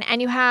born and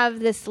you have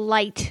this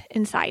light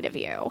inside of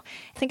you.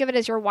 Think of it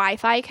as your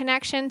Wi-Fi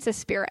connection to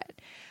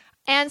spirit.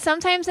 And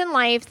sometimes in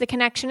life, the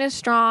connection is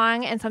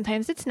strong and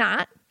sometimes it's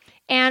not.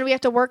 and we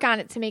have to work on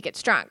it to make it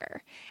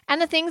stronger.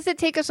 And the things that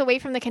take us away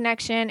from the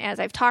connection, as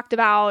I've talked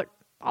about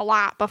a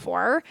lot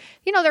before,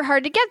 they're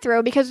hard to get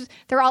through because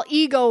they're all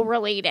ego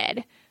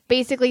related.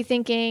 Basically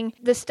thinking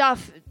the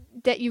stuff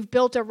that you've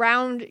built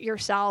around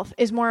yourself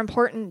is more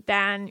important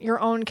than your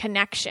own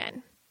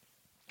connection.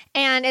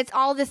 And it's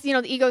all this,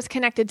 the ego is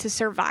connected to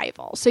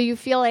survival. So you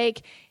feel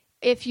like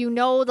if you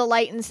know the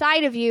light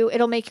inside of you,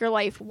 it'll make your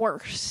life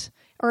worse.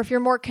 Or if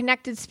you're more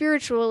connected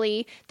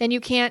spiritually, then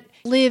you can't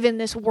live in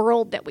this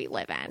world that we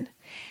live in.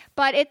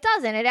 But it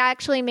doesn't. It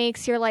actually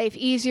makes your life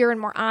easier and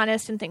more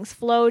honest, and things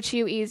flow to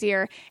you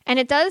easier. And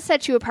it does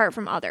set you apart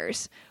from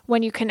others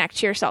when you connect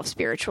to yourself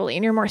spiritually,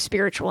 and you're more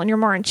spiritual and you're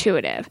more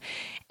intuitive.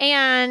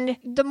 And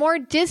the more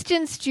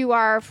distanced you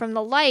are from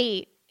the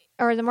light,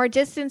 or the more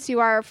distance you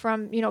are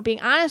from,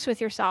 being honest with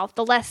yourself,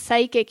 the less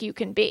psychic you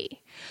can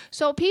be.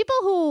 So people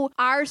who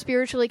are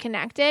spiritually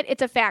connected,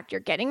 it's a fact.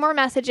 You're getting more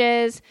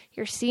messages.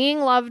 You're seeing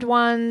loved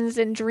ones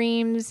in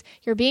dreams.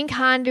 You're being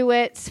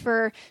conduits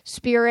for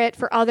spirit,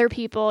 for other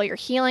people. You're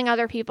healing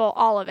other people,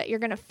 all of it. You're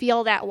going to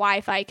feel that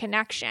Wi-Fi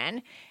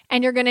connection,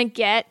 and you're going to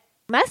get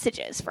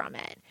messages from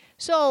it.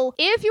 So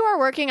if you are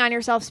working on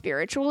yourself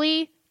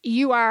spiritually,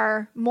 you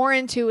are more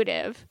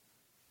intuitive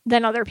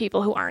than other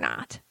people who are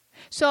not.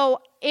 So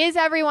is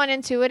everyone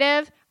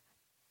intuitive?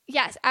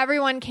 Yes,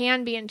 everyone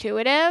can be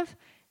intuitive,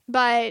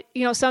 but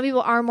some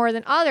people are more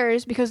than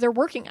others because they're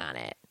working on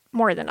it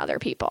more than other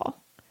people.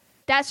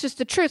 That's just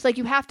the truth. Like,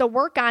 you have to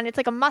work on it. It's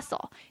like a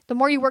muscle. The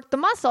more you work the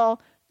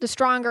muscle, the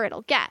stronger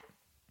it'll get.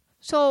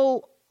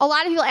 So a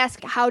lot of people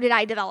ask, how did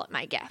I develop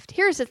my gift?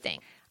 Here's the thing.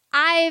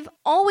 I've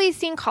always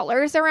seen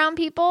colors around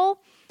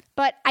people,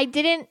 but I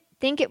didn't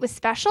think it was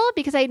special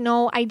because I had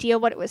no idea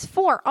what it was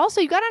for.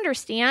 Also, you got to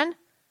understand,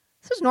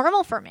 this is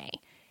normal for me.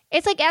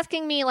 It's like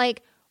asking me,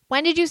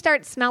 when did you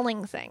start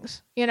smelling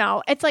things?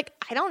 It's like,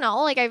 I don't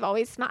know. I've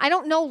always smelled. I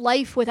don't know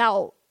life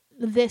without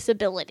this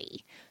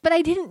ability, but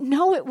I didn't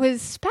know it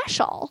was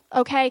special.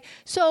 Okay.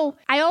 So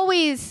I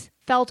always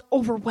felt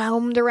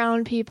overwhelmed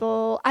around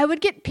people. I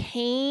would get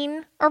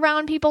pain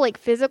around people, like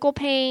physical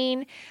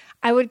pain.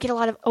 I would get a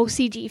lot of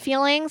OCD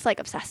feelings, like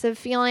obsessive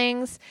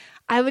feelings.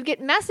 I would get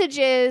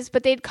messages,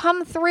 but they'd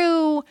come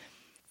through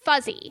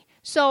fuzzy.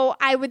 So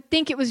I would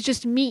think it was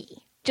just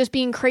me, just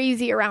being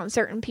crazy around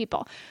certain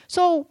people.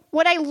 So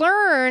what I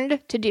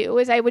learned to do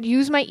is I would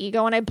use my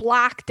ego and I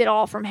blocked it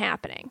all from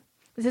happening.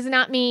 This is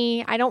not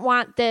me. I don't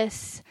want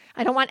this.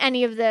 I don't want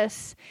any of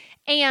this.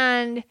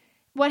 And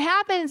what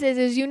happens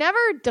is you never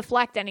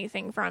deflect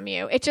anything from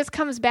you. It just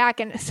comes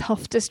back in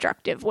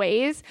self-destructive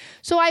ways.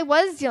 So I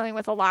was dealing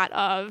with a lot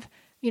of,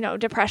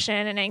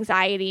 depression and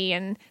anxiety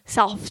and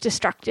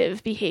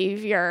self-destructive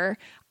behavior.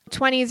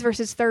 20s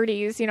versus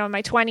 30s,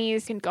 my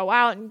 20s can go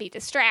out and be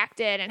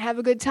distracted and have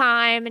a good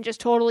time and just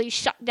totally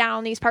shut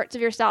down these parts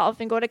of yourself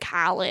and go to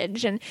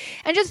college and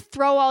just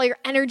throw all your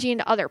energy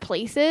into other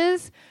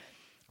places.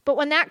 But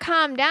when that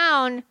calmed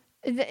down,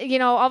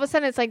 all of a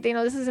sudden it's like,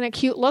 this isn't a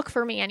cute look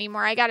for me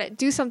anymore. I got to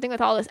do something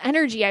with all this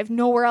energy. I have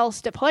nowhere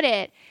else to put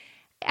it.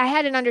 I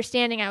had an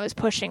understanding I was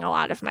pushing a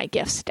lot of my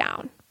gifts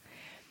down.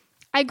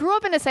 I grew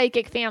up in a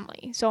psychic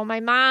family. So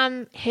my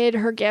mom hid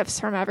her gifts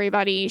from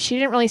everybody. She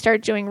didn't really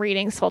start doing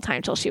readings full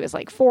time till she was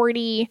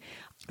 40.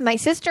 My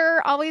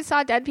sister always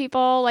saw dead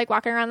people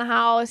walking around the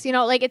house.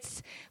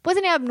 It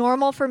wasn't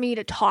abnormal for me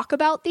to talk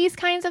about these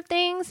kinds of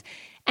things.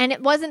 And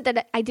it wasn't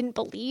that I didn't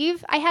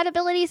believe I had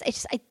abilities.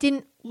 I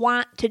didn't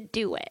want to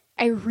do it.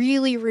 I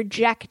really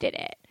rejected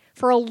it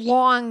for a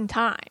long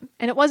time.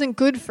 And it wasn't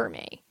good for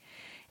me.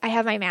 I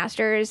have my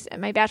bachelor's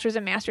and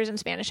master's in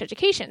Spanish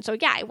education. So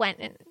yeah, I went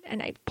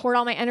and I poured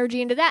all my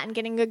energy into that and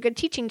getting a good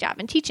teaching job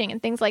and teaching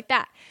and things like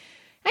that.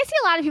 And I see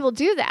a lot of people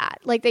do that.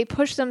 They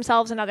push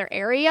themselves in other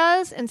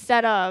areas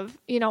instead of,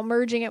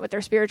 merging it with their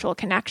spiritual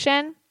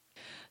connection.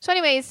 So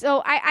anyways,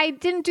 I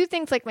didn't do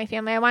things like my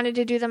family. I wanted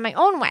to do them my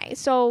own way.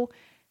 So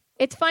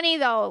it's funny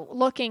though,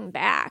 looking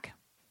back,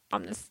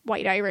 I'm this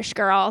white Irish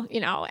girl,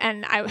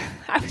 and I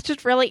was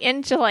just really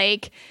into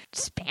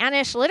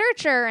Spanish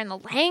literature and the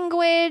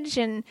language.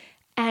 And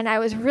I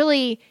was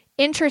really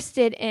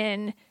interested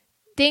in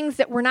things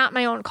that were not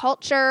my own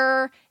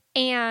culture.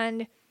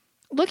 And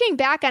looking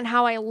back on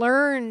how I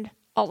learned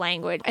a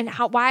language and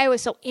why I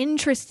was so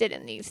interested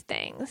in these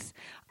things,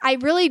 I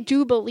really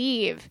do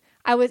believe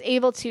I was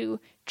able to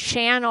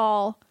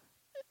channel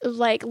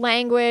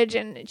language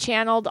and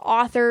channeled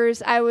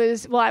authors. I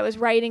was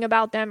writing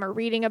about them or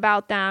reading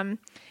about them.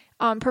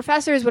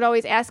 Professors would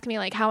always ask me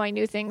how I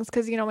knew things.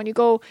 Cause when you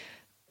go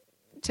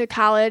to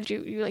college,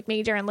 you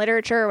major in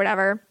literature or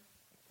whatever,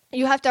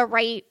 you have to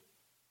write,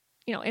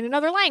 in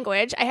another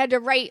language. I had to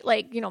write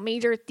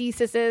major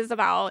theses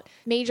about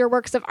major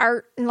works of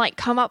art and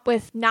come up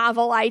with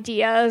novel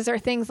ideas or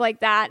things like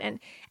that. And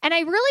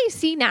I really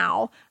see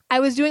now I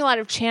was doing a lot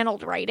of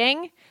channeled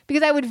writing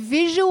because I would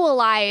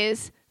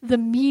visualize the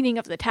meaning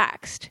of the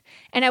text.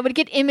 And I would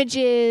get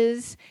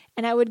images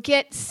and I would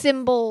get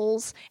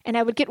symbols and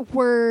I would get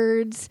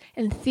words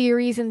and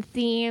theories and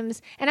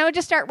themes. And I would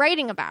just start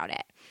writing about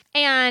it.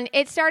 And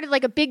it started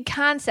like a big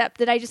concept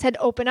that I just had to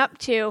open up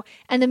to,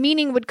 and the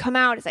meaning would come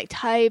out as I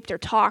typed or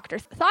talked or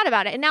thought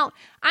about it. And now,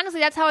 honestly,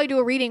 that's how I do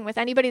a reading with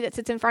anybody that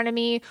sits in front of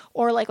me,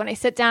 or like when I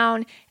sit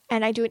down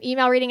and I do an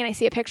email reading and I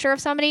see a picture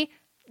of somebody,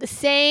 the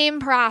same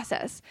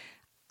process.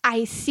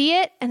 I see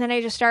it and then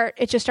it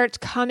just starts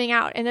coming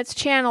out, and it's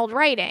channeled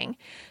writing.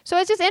 So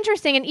it's just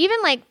interesting. And even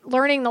like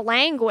learning the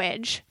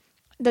language,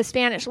 the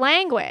Spanish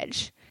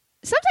language,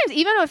 sometimes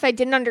even if I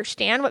didn't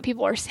understand what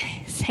people were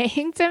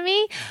saying to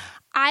me,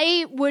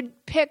 I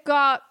would pick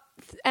up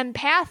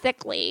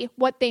empathically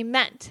what they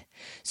meant.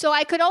 So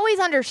I could always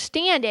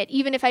understand it,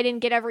 even if I didn't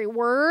get every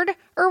word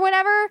or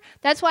whatever.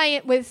 That's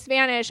why with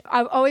Spanish,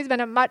 I've always been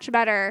a much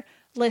better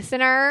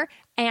listener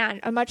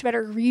and a much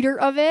better reader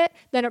of it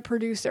than a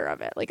producer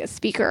of it, like a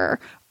speaker.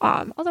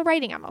 Although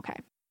writing, I'm okay.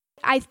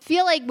 I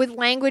feel like with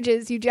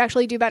languages, you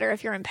actually do better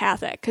if you're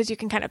empathic, because you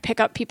can kind of pick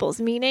up people's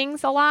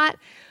meanings a lot,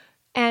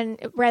 and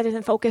rather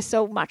than focus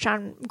so much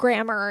on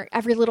grammar,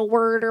 every little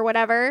word or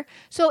whatever.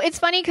 So it's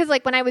funny because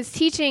like when I was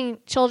teaching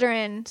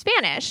children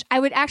Spanish,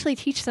 I would actually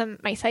teach them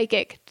my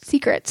psychic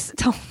secrets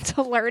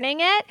to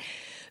learning it.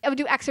 I would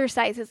do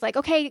exercises like,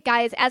 okay,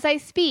 guys, as I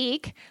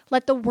speak,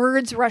 let the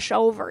words rush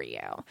over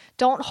you.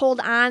 Don't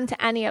hold on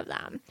to any of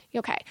them.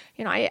 Okay.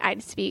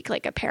 I'd speak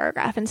like a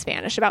paragraph in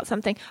Spanish about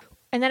something.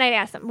 And then I'd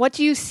ask them, what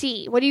do you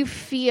see? What do you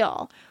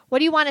feel? What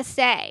do you want to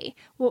say?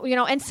 Well,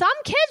 and some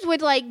kids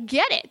would like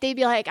get it. They'd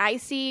be like, I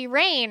see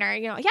rain, or,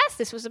 yes,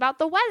 this was about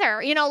the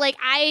weather. Like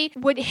I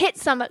would hit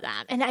some of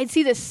them and I'd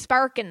see this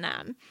spark in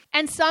them.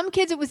 And some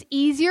kids, it was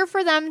easier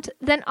for them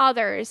than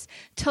others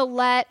to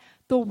let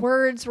the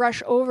words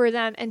rush over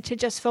them and to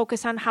just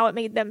focus on how it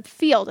made them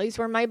feel. These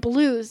were my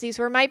blues. These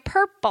were my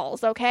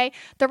purples. Okay.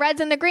 The reds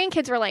and the green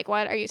kids were like,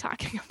 what are you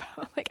talking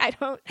about? Like,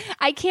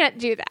 I can't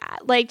do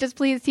that. Like, just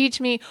please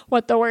teach me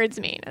what the words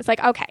mean. It's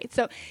like, okay.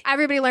 So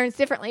everybody learns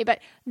differently, but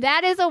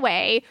that is a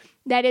way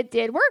that it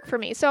did work for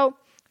me. So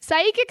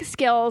psychic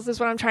skills is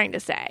what I'm trying to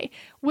say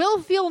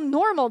will feel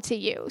normal to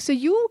you. So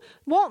you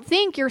won't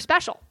think you're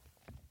special.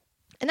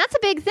 And that's a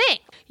big thing.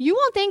 You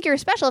won't think you're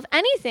special. If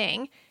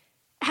anything,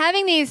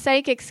 having these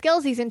psychic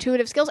skills, these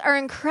intuitive skills, are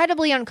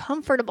incredibly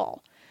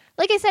uncomfortable.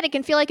 Like I said, it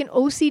can feel like an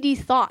OCD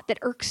thought that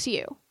irks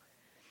you.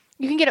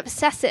 You can get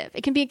obsessive.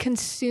 It can be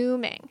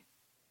consuming.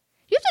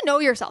 You have to know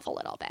yourself a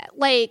little bit.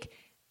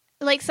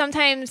 Like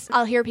sometimes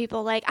I'll hear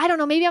people like, I don't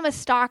know, maybe I'm a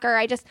stalker.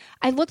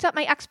 I looked up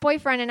my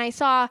ex-boyfriend and I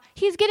saw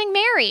he's getting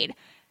married.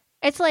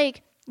 It's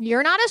like,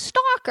 you're not a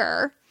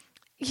stalker.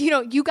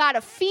 You got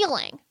a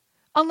feeling.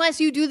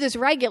 Unless you do this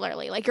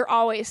regularly, like you're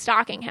always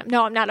stalking him.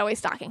 No, I'm not always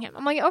stalking him.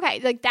 I'm like, okay,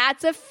 like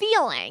that's a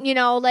feeling,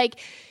 like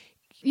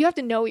you have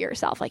to know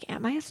yourself. Like,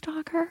 am I a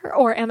stalker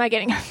or am I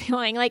getting a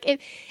feeling?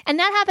 And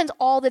that happens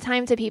all the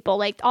time to people.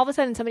 Like all of a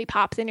sudden somebody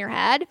pops in your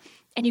head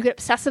and you get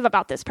obsessive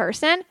about this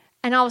person,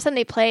 and all of a sudden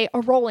they play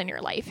a role in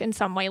your life in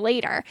some way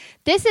later.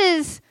 This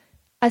is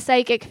a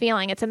psychic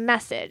feeling. It's a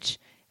message.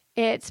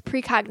 It's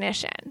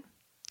precognition.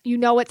 You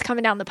know what's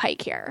coming down the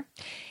pike here.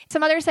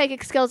 Some other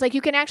psychic skills, like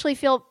you can actually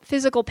feel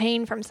physical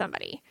pain from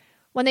somebody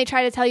when they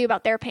try to tell you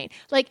about their pain.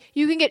 Like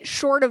you can get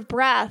short of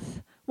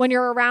breath when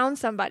you're around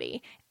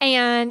somebody,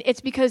 and it's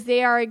because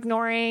they are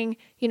ignoring,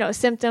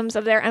 symptoms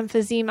of their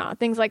emphysema,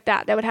 things like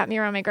that. That would happen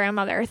around my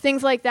grandmother.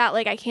 Things like that,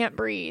 like I can't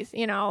breathe,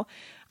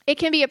 It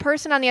can be a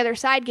person on the other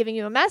side giving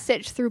you a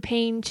message through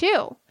pain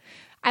too.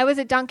 I was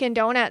at Dunkin'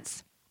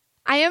 Donuts.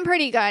 I am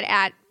pretty good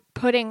at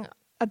putting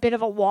a bit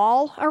of a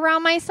wall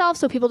around myself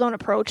so people don't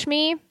approach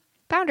me.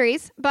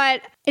 Boundaries,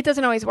 but it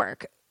doesn't always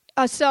work.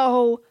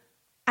 So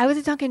I was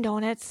at Dunkin'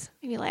 Donuts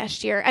maybe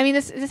last year. I mean,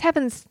 this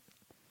happens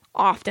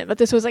often, but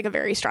this was like a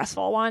very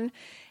stressful one.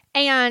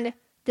 And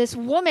this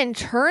woman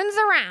turns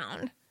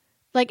around,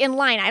 like in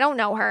line. I don't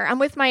know her. I'm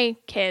with my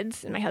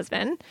kids and my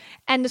husband.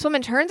 And this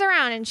woman turns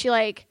around and she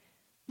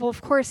well,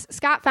 of course,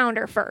 Scott found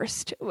her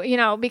first,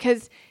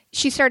 because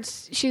she's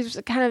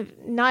kind of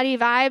nutty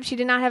vibe. She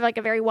did not have like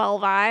a very well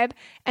vibe.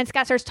 And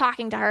Scott starts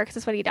talking to her because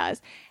that's what he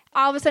does.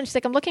 All of a sudden she's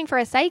like, I'm looking for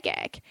a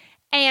psychic.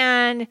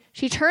 And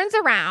she turns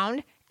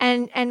around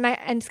and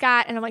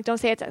Scott, and I'm like, don't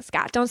say it to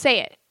Scott. Don't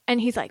say it.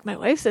 And he's like, my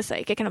wife's a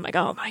psychic. And I'm like,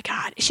 oh my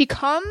God. She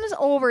comes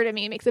over to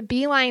me, makes a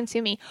beeline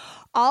to me.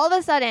 All of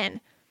a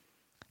sudden,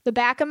 the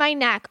back of my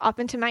neck up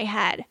into my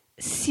head,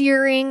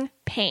 searing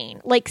pain.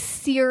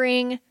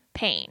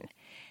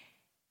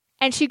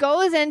 And she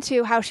goes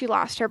into how she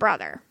lost her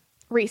brother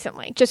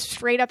recently, just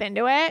straight up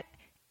into it.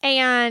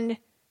 And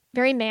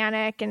very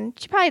manic, and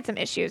she probably had some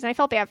issues, and I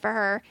felt bad for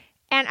her.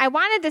 And I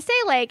wanted to say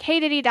like, hey,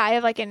 did he die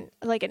of like an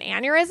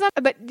aneurysm?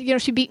 But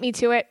she beat me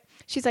to it.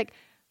 She's like,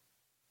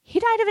 he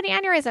died of an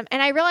aneurysm.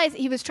 And I realized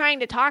he was trying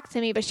to talk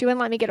to me, but she wouldn't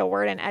let me get a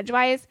word in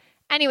edgewise.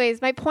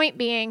 Anyways, my point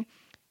being,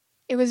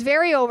 it was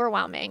very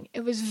overwhelming.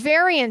 It was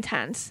very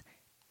intense.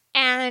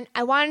 And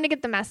I wanted to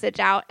get the message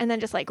out and then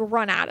just like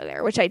run out of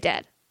there, which I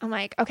did. I'm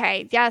like,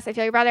 okay, yes, I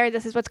feel your brother.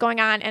 This is what's going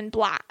on, and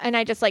blah. And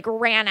I just like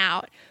ran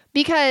out,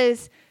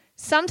 because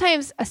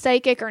sometimes a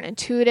psychic or an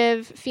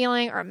intuitive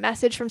feeling or a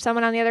message from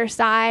someone on the other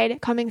side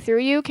coming through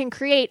you can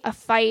create a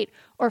fight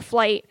or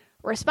flight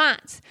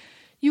response.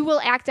 You will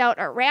act out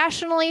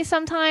irrationally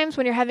sometimes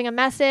when you're having a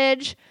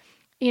message,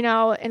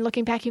 and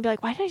looking back, you'd be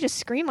like, why did I just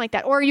scream like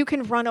that? Or you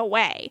can run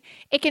away.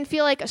 It can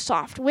feel like a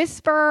soft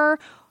whisper.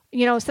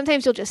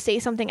 Sometimes you'll just say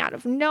something out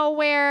of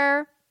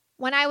nowhere.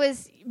 When I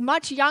was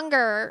much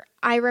younger,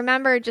 I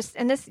remember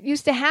and this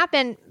used to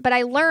happen, but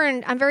I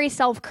learned I'm very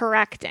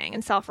self-correcting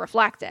and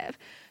self-reflective.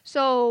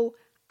 So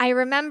I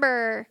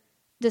remember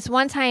this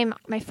one time,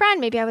 my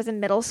friend, maybe I was in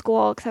middle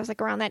school because I was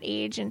like around that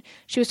age, and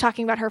she was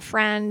talking about her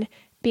friend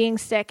being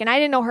sick, and I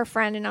didn't know her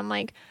friend, and I'm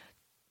like,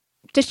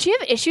 does she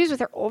have issues with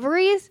her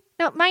ovaries?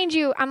 Now, mind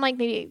you, I'm like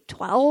maybe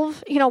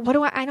 12. What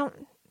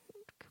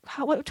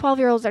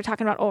 12-year-olds are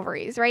talking about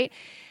ovaries, right?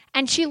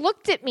 And she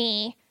looked at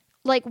me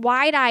like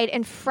wide-eyed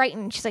and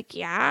frightened. She's like,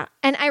 yeah.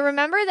 And I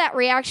remember that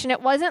reaction.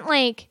 It wasn't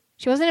like,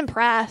 she wasn't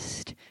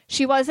impressed.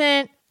 She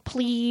wasn't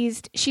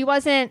pleased. She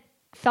wasn't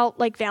felt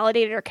like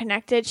validated or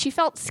connected. She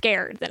felt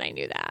scared that I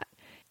knew that.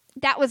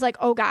 That was like,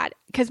 oh God,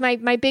 because my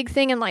big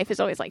thing in life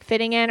is always like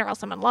fitting in or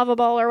else I'm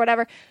unlovable or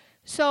whatever.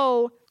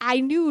 So I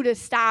knew to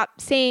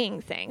stop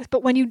saying things.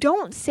 But when you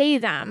don't say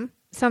them,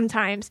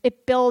 sometimes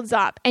it builds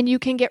up and you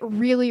can get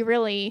really,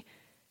 really,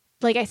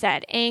 like I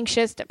said,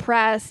 anxious,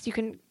 depressed. You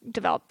can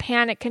develop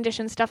panic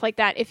conditions, stuff like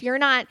that, if you're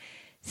not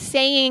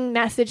saying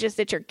messages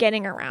that you're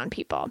getting around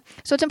people.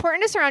 So it's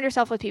important to surround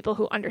yourself with people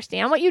who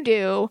understand what you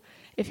do.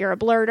 If you're a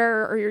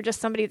blurter or you're just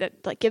somebody that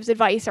like gives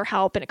advice or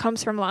help and it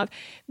comes from love,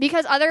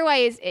 because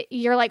otherwise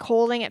you're like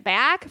holding it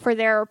back for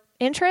their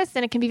interests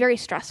and it can be very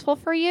stressful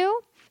for you.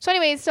 So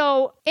anyways,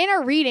 in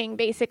a reading,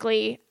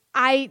 basically,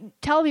 I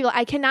tell people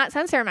I cannot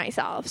censor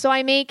myself. So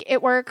I make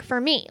it work for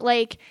me.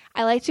 Like,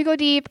 I like to go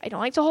deep. I don't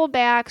like to hold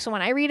back. So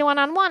when I read a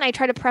one-on-one, I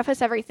try to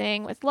preface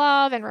everything with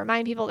love and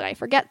remind people that I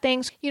forget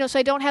things, so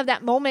I don't have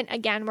that moment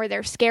again where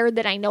they're scared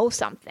that I know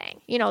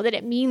something, that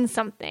it means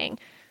something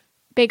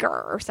bigger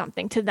or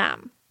something to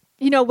them.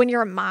 When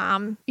you're a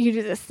mom, you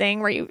do this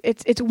thing where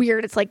it's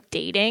weird. It's like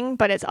dating,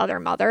 but it's other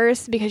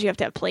mothers because you have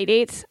to have play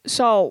dates.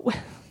 So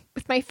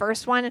with my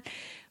first one,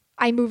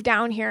 I moved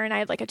down here and I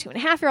had like a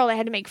 2.5-year-old. I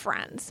had to make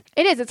friends.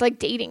 It's like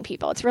dating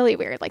people. It's really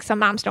weird. Like some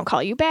moms don't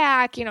call you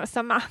back.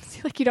 Some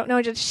moms, like you don't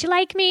know, does she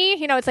like me?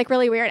 It's like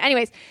really weird.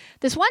 Anyways,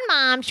 this one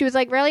mom, she was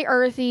like really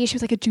earthy. She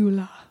was like a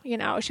doula,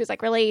 she was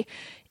like really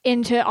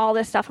into all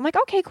this stuff. I'm like,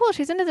 okay, cool.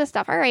 She's into this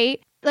stuff. All right.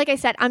 Like I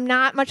said, I'm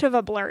not much of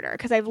a blurter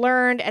because I've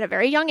learned at a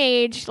very young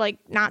age, like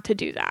not to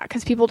do that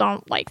because people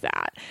don't like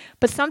that.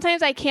 But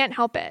sometimes I can't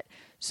help it.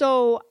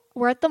 So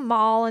we're at the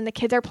mall and the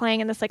kids are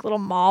playing in this like little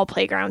mall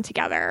playground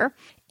together.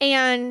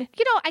 And,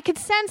 I could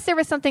sense there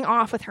was something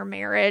off with her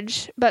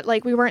marriage, but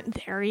like we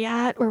weren't there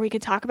yet where we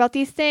could talk about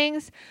these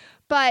things.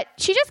 But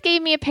she just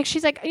gave me a picture.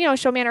 She's like,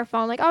 showed me on her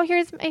phone, like, oh,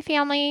 here's my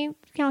family,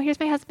 here's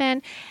my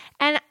husband.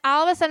 And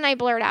all of a sudden I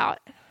blurt out,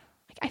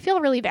 like, I feel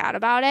really bad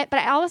about it,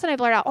 but all of a sudden I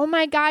blurt out, oh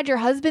my God, your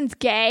husband's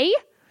gay?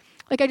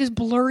 Like I just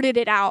blurted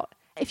it out.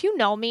 If you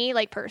know me,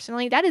 like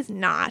personally, that is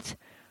not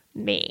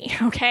me.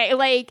 Okay.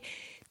 Like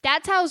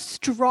that's how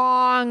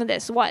strong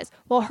this was.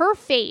 Well, her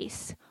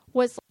face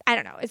was, I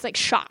don't know, it's like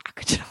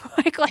shocked.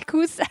 like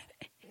who said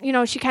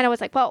it? She kind of was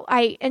like, well,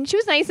 and she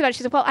was nice about it.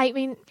 She's like, well, I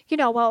mean,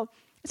 well,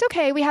 it's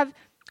okay. We have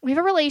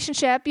a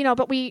relationship,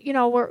 but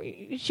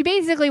she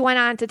basically went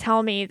on to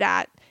tell me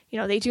that,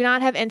 they do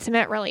not have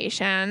intimate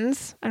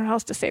relations. I don't know how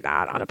else to say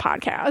that on a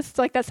podcast.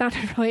 Like that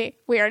sounded really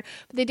weird,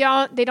 but they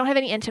don't have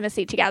any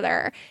intimacy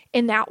together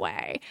in that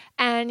way.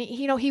 And,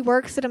 he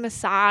works at a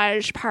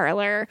massage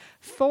parlor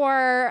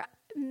for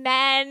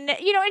men, and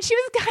she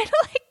was kind of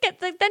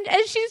like, then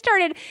as she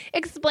started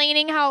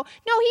explaining how,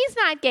 no, he's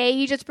not gay,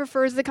 he just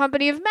prefers the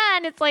company of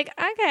men, it's like,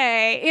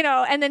 okay,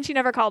 and then she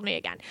never called me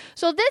again.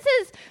 So this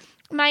is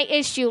my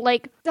issue.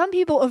 Like some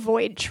people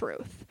avoid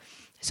truth.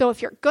 So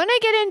if you're gonna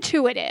get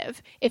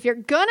intuitive, if you're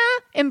gonna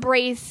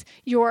embrace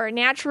your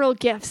natural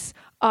gifts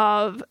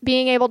of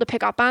being able to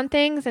pick up on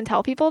things and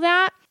tell people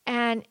that,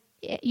 and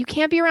you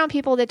can't be around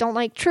people that don't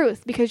like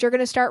truth because you're going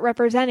to start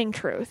representing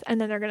truth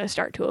and then they're going to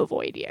start to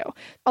avoid you.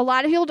 A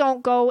lot of people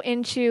don't go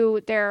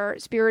into their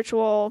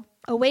spiritual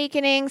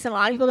awakenings and a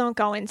lot of people don't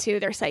go into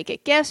their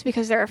psychic gifts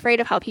because they're afraid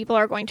of how people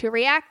are going to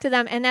react to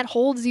them, and that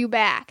holds you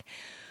back,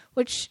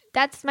 which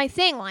that's my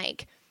thing.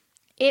 Like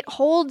it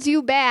holds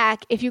you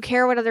back if you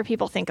care what other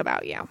people think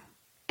about you.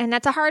 And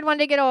that's a hard one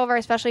to get over,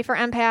 especially for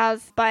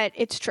empaths, but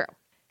it's true.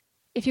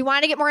 If you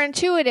want to get more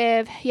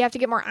intuitive, you have to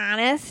get more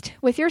honest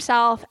with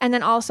yourself and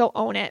then also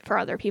own it for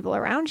other people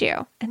around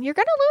you. And you're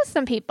going to lose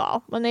some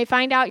people when they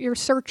find out you're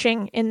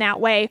searching in that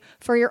way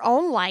for your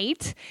own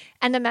light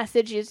and the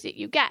messages that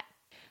you get.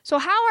 So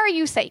how are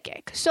you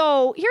psychic?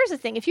 So here's the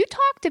thing. If you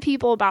talk to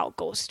people about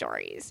ghost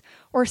stories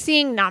or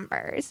seeing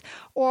numbers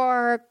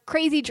or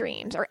crazy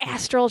dreams or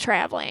astral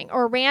traveling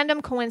or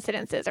random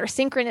coincidences or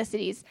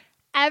synchronicities,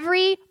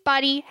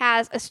 everybody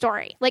has a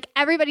story. Like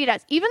everybody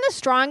does. Even the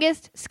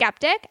strongest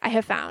skeptic I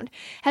have found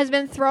has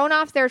been thrown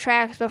off their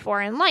tracks before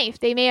in life.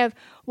 They may have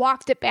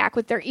walked it back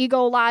with their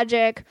ego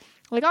logic,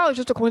 like, oh, it's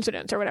just a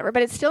coincidence or whatever,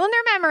 but it's still in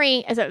their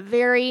memory as a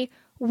very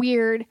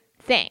weird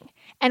thing.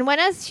 And when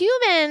as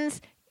humans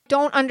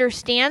don't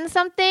understand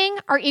something,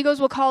 our egos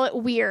will call it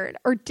weird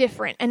or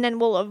different, and then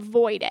we'll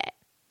avoid it.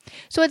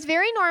 So it's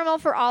very normal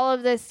for all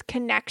of this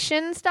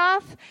connection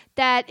stuff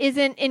that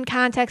isn't in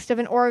context of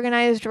an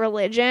organized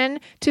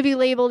religion to be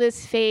labeled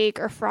as fake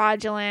or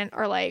fraudulent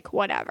or like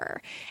whatever.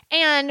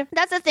 And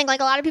that's the thing. Like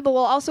a lot of people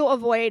will also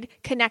avoid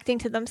connecting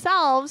to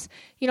themselves,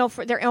 you know,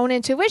 for their own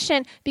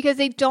intuition because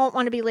they don't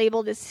want to be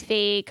labeled as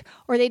fake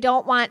or they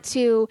don't want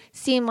to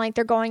seem like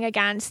they're going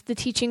against the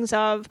teachings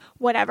of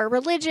whatever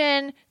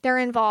religion they're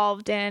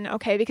involved in.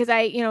 Okay. Because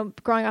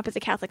growing up as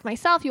a Catholic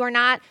myself, you are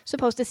not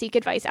supposed to seek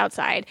advice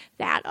outside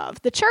that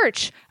of the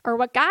church or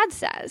what God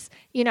says.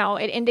 You know,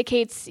 it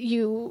indicates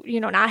you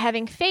not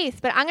having faith.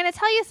 But I'm going to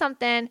tell you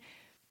something.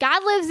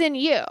 God lives in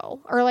you,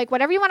 or like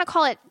whatever you want to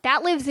call it,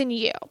 that lives in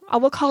you. I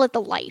will call it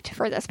the light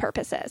for this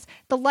purposes.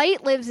 The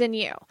light lives in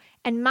you.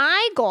 And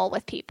my goal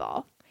with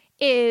people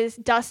is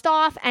dust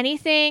off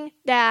anything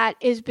that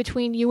is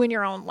between you and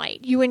your own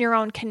light, you and your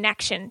own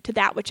connection to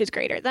that which is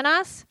greater than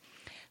us.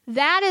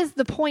 That is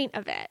the point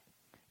of it.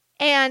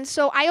 And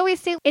so I always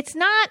say it's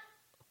not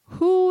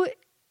who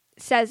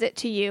says it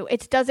to you,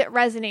 it's does it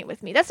resonate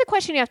with me? That's the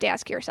question you have to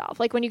ask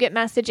yourself. Like when you get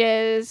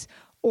messages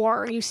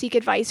or you seek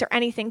advice or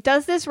anything,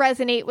 does this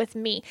resonate with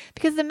me?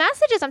 Because the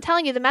messages, I'm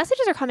telling you, the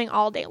messages are coming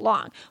all day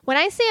long. When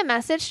I say a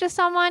message to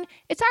someone,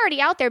 it's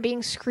already out there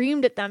being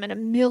screamed at them in a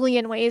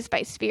million ways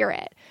by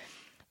spirit.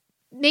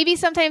 Maybe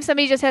sometimes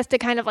somebody just has to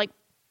kind of like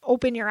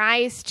open your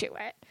eyes to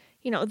it.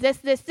 You know, this,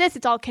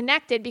 it's all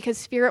connected because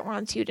spirit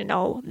wants you to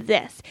know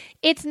this.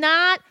 It's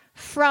not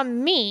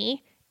from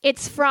me,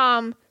 it's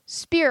from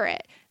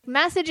spirit.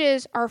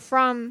 Messages are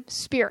from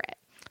spirit.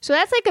 So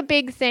that's like a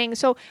big thing.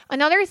 So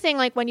another thing,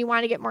 like when you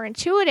want to get more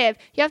intuitive,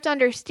 you have to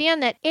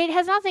understand that it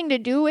has nothing to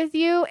do with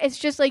you. It's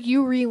just like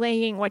you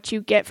relaying what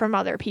you get from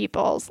other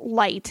people's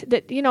light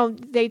that, you know,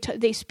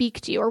 they speak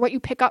to you or what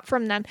you pick up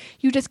from them.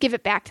 You just give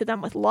it back to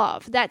them with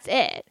love. That's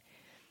it.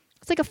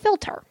 It's like a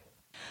filter.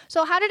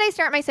 So how did I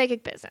start my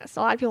psychic business? A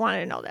lot of people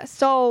wanted to know this.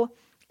 So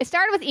it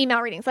started with email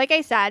readings. Like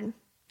I said,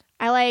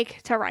 I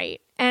like to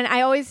write and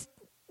I always,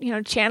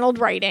 channeled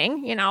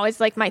writing, is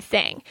like my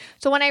thing.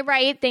 So when I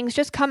write, things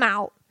just come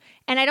out.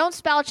 And I don't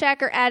spell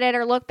check or edit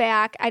or look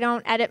back. I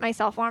don't edit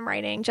myself while I'm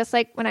writing, just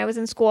like when I was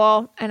in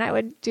school and I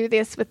would do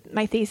this with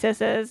my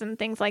theses and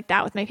things like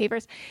that with my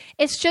papers.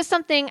 It's just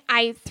something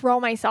I throw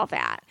myself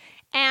at.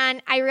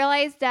 And I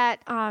realized that,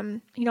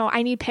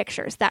 I need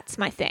pictures. That's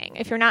my thing.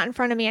 If you're not in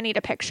front of me, I need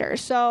a picture.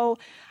 So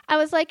I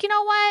was like, you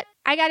know what?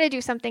 I got to do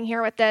something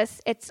here with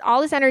this. It's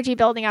all this energy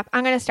building up.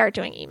 I'm going to start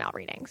doing email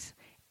readings.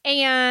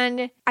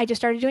 And I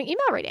just started doing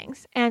email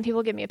readings and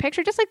people give me a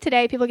picture. Just like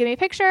today, people give me a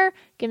picture,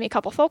 give me a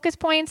couple focus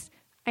points.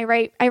 I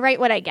write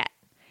what I get.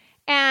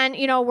 And,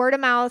 word of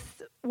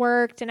mouth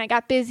worked and I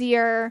got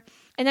busier.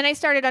 And then I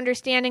started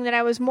understanding that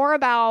I was more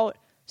about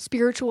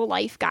spiritual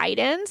life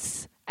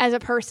guidance as a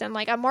person.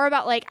 Like I'm more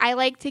about I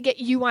like to get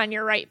you on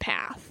your right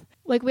path.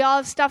 Like we all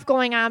have stuff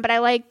going on, but I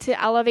like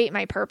to elevate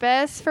my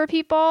purpose for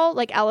people,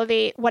 like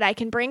elevate what I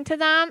can bring to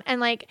them.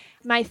 And like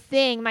my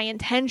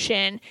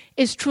intention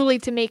is truly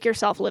to make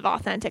yourself live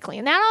authentically.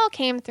 And that all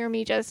came through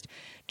me just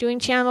doing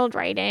channeled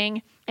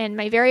writing and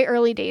my very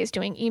early days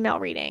doing email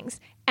readings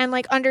and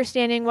like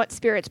understanding what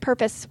spirit's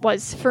purpose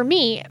was for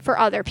me, for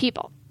other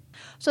people.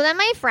 So then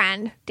my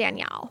friend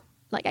Danielle,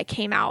 I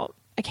came out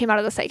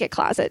of the psychic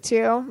closet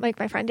too, like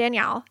my friend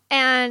Danielle.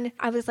 And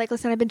I was like,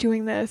 listen, I've been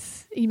doing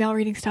this email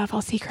reading stuff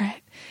all secret.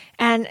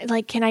 And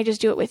can I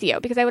just do it with you?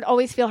 Because I would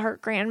always feel her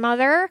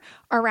grandmother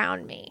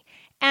around me.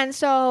 And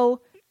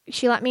so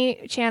she let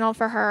me channel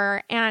for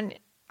her. And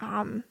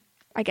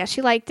I guess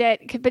she liked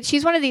it. But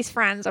she's one of these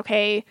friends,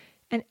 okay?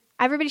 And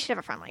everybody should have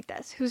a friend like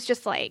this who's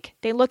just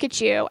they look at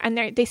you and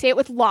they say it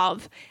with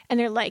love. And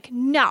they're like,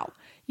 no,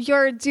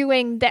 you're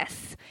doing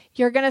this.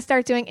 You're going to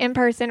start doing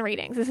in-person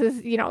readings. This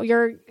is,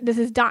 this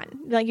is done.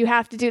 You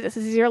have to do this.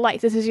 This is your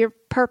life. This is your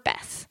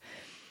purpose.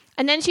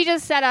 And then she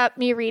just set up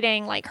me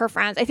reading her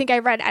friends. I think I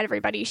read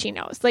everybody she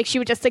knows. She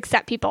would just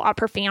set people up,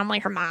 her family,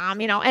 her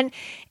mom, and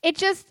it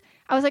just,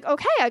 I was like,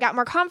 okay, I got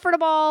more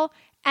comfortable.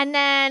 And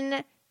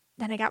then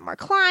I got more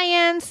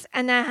clients.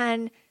 And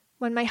then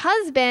when my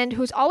husband,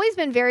 who's always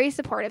been very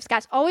supportive,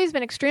 Scott's always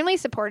been extremely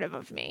supportive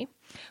of me.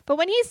 But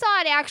when he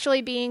saw it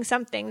actually being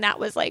something that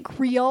was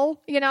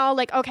real,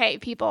 okay,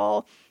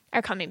 people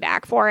are coming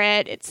back for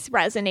it. It's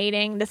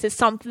resonating. This is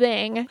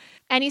something.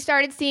 And he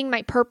started seeing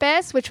my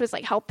purpose, which was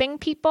helping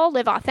people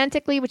live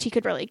authentically, which he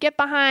could really get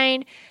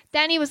behind.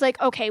 Then he was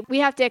like, okay, we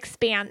have to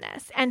expand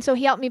this. And so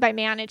he helped me by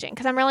managing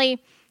because I'm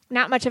really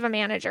not much of a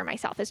manager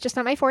myself. It's just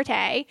not my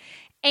forte.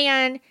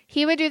 And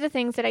he would do the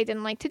things that I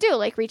didn't like to do,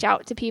 like reach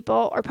out to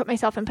people or put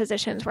myself in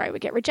positions where I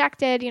would get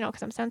rejected,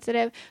 because I'm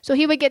sensitive. So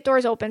he would get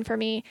doors open for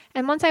me.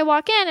 And once I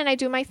walk in and I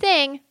do my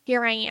thing,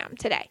 here I am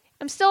today.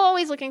 I'm still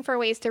always looking for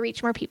ways to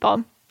reach more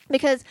people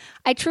because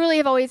I truly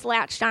have always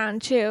latched on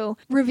to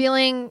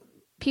revealing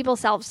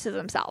people's selves to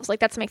themselves.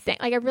 That's my thing.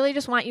 I really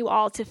just want you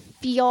all to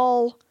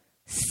feel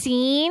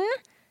seen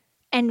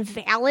and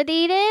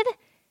validated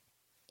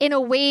in a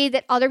way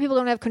that other people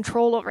don't have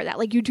control over that.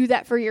 Like you do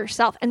that for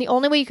yourself. And the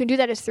only way you can do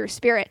that is through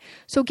spirit.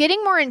 So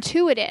getting more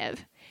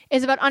intuitive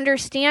is about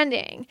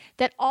understanding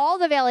that all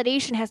the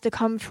validation has to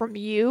come from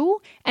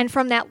you and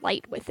from that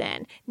light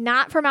within,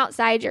 not from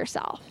outside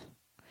yourself.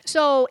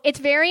 So it's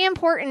very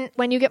important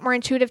when you get more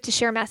intuitive to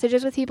share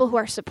messages with people who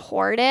are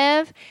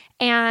supportive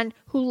and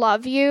who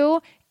love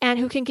you and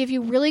who can give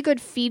you really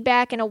good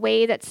feedback in a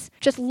way that's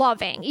just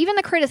loving. Even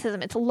the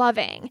criticism, it's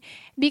loving,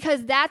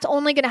 because that's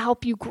only going to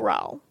help you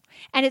grow.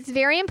 And it's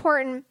very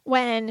important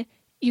when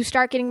you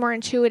start getting more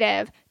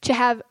intuitive to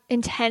have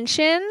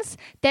intentions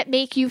that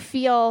make you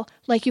feel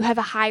like you have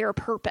a higher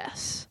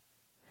purpose.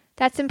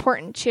 That's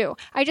important too.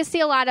 I just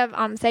see a lot of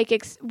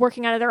psychics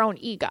working out of their own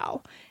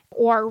ego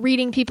or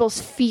reading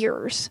people's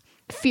fears,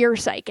 fear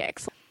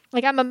psychics.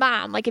 Like I'm a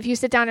mom. Like if you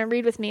sit down and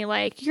read with me,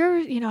 like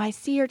I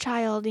see your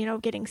child,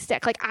 getting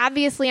sick. Like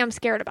obviously I'm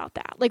scared about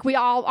that. Like we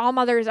all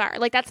mothers are.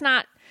 Like that's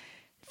not,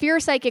 fear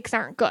psychics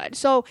aren't good.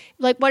 So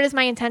like what is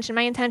my intention?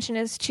 My intention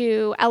is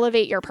to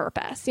elevate your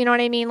purpose. You know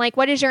what I mean? Like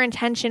what is your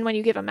intention when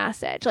you give a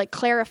message? Like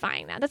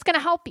clarifying that. That's going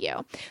to help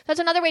you. That's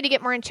another way to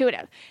get more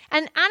intuitive.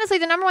 And honestly,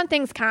 the number one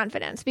thing is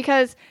confidence,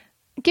 because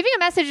giving a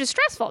message is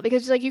stressful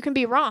because like you can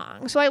be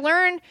wrong. So I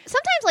learned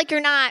sometimes like you're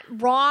not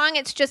wrong.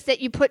 It's just that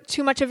you put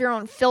too much of your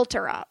own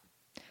filter up.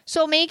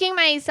 So making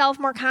myself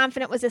more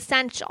confident was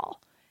essential.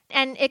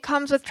 And it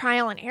comes with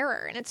trial and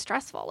error, and it's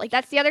stressful. Like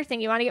that's the other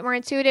thing. You want to get more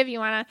intuitive. You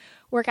want to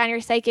work on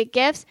your psychic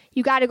gifts.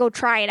 You got to go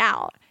try it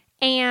out.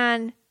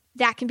 And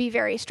that can be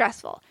very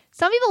stressful.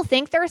 Some people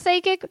think they're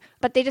psychic,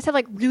 but they just have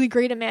like really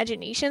great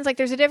imaginations. Like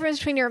there's a difference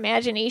between your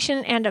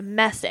imagination and a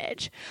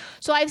message.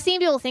 So I've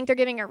seen people think they're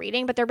giving a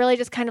reading, but they're really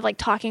just kind of like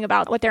talking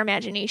about what their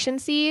imagination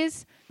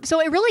sees.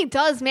 So it really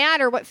does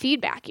matter what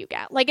feedback you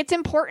get. Like it's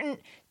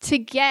important to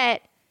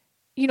get,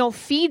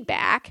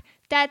 feedback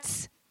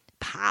that's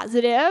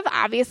positive,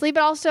 obviously,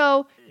 but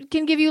also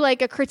can give you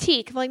like a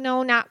critique. Like,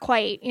 no, not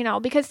quite,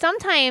 because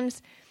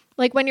sometimes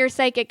like when you're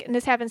psychic, and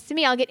this happens to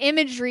me, I'll get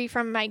imagery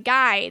from my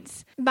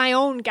guides, my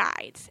own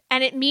guides,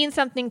 and it means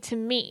something to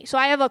me. So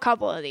I have a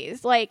couple of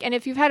these, like, and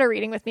if you've had a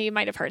reading with me, you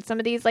might have heard some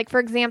of these. Like, for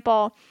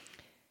example,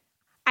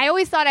 I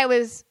always thought I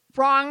was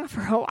wrong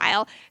for a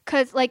while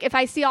because like if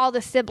I see all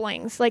the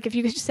siblings, like if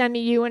you could send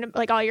me you and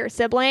like all your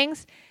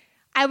siblings,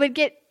 I would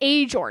get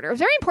age order. It was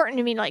very important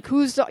to me, like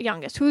who's the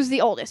youngest, who's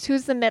the oldest,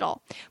 who's the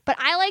middle. But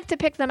I like to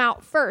pick them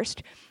out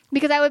first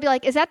because I would be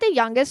like, is that the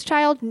youngest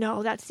child?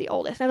 No, that's the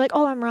oldest. And I'm like,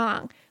 oh, I'm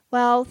wrong.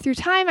 Well, through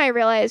time, I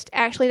realized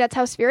actually that's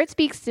how spirit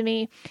speaks to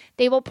me.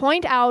 They will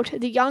point out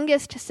the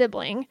youngest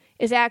sibling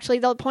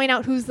they'll point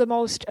out who's the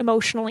most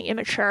emotionally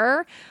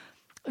immature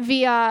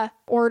via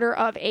order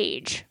of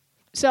age.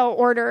 So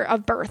order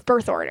of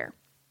birth order.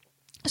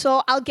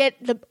 So I'll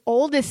get the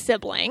oldest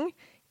sibling,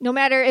 no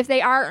matter if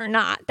they are or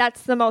not.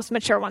 That's the most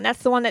mature one.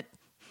 That's the one that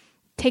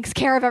takes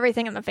care of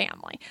everything in the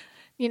family.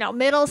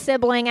 Middle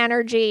sibling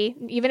energy,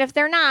 even if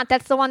they're not,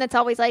 that's the one that's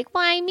always like,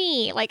 why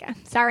me? Like,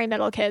 sorry,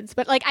 middle kids.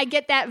 But like, I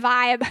get that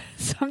vibe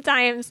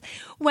sometimes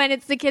when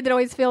it's the kid that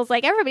always feels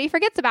like everybody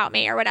forgets about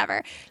me or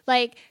whatever.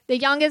 Like the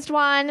youngest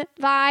one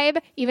vibe,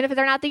 even if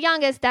they're not the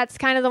youngest, that's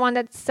kind of the one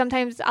that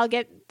sometimes I'll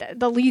get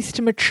the least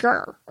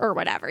mature or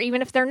whatever,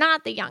 even if they're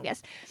not the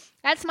youngest.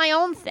 That's my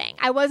own thing.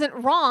 I wasn't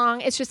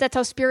wrong. It's just that's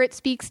how spirit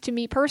speaks to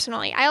me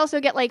personally. I also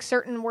get like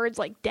certain words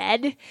like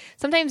dead.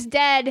 Sometimes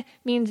dead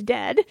means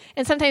dead.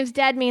 And sometimes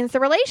dead means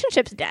the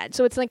relationship's dead.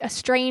 So it's like a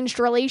estranged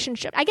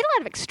relationship. I get a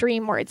lot of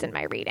extreme words in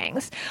my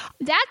readings.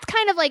 That's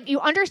kind of like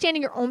you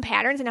understanding your own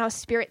patterns and how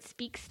spirit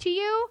speaks to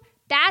you.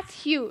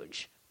 That's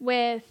huge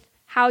with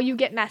how you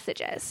get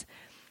messages.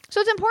 So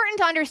it's important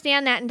to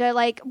understand that and to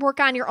like work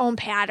on your own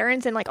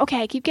patterns and like,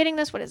 okay, I keep getting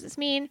this. What does this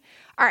mean?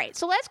 All right.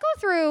 So let's go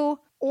through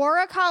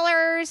aura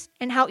colors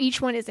and how each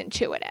one is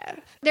intuitive.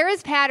 There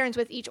is patterns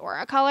with each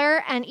aura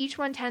color and each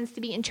one tends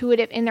to be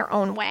intuitive in their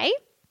own way.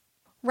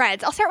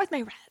 Reds. I'll start with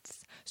my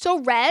reds. So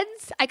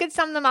reds, I could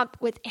sum them up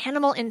with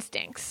animal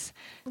instincts.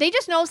 They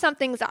just know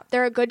something's up.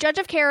 They're a good judge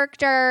of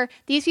character.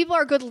 These people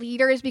are good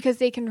leaders because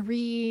they can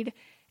read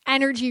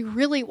energy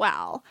really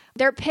well.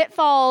 Their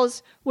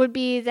pitfalls would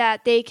be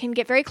that they can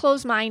get very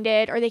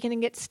closed-minded or they can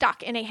get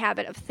stuck in a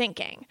habit of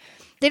thinking.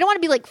 They don't want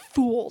to be like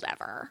fooled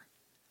ever.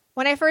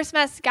 When I first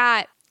met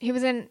Scott, he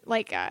was in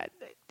like, I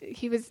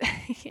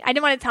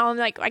didn't want to tell him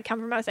like I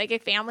come from a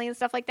psychic family and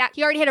stuff like that.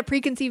 He already had a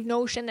preconceived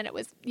notion that it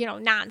was,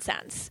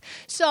 nonsense.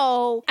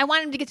 So I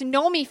wanted him to get to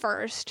know me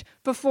first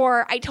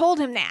before I told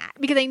him that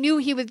because I knew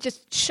he would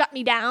just shut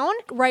me down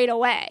right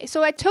away.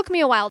 So it took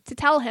me a while to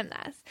tell him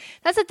this.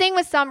 That's the thing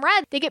with some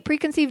reds. They get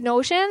preconceived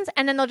notions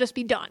and then they'll just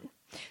be done.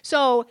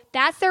 So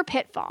that's their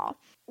pitfall.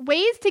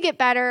 Ways to get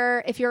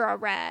better if you're a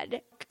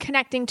red: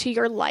 connecting to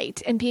your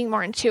light and being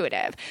more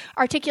intuitive,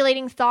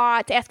 articulating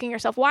thoughts, asking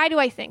yourself, why do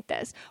I think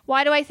this?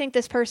 Why do I think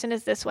this person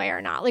is this way or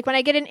not? Like when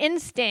I get an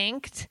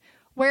instinct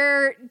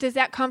Where does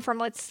that come from?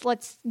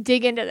 Let's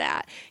dig into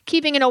that.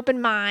 Keeping an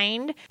open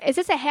mind. Is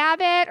this a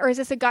habit or is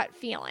this a gut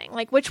feeling?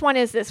 Like, which one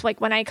is this?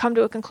 Like, when I come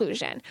to a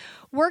conclusion,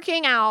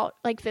 working out,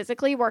 like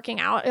physically working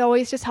out, it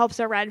always just helps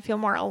a red feel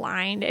more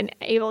aligned and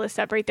able to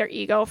separate their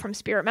ego from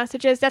spirit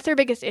messages. That's their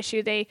biggest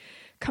issue. They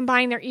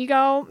combine their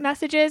ego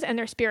messages and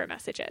their spirit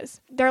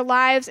messages. Their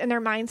lives and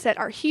their mindset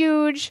are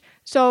huge.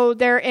 So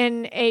they're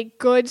in a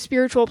good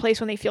spiritual place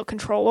when they feel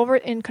control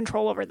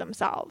over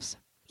themselves.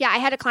 Yeah, I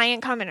had a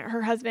client come and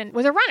her husband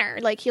was a runner.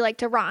 Like, he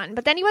liked to run,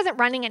 but then he wasn't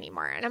running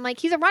anymore. And I'm like,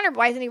 he's a runner, but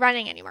why isn't he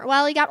running anymore?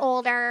 Well, he got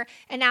older,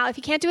 and now if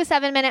he can't do a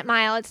 7-minute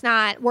mile, it's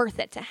not worth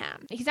it to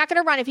him. He's not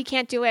going to run if he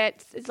can't do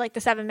it. It's like the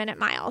 7-minute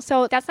mile.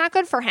 So that's not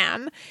good for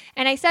him.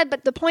 And I said,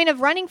 but the point of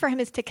running for him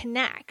is to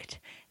connect,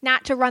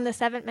 not to run the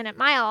 7-minute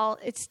mile.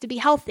 It's to be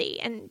healthy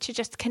and to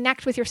just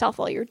connect with yourself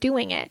while you're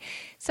doing it.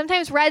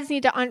 Sometimes reds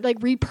need to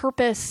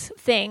repurpose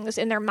things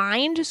in their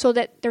mind so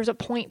that there's a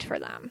point for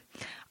them.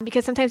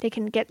 Because sometimes they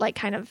can get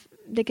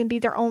they can be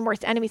their own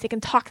worst enemies. They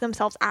can talk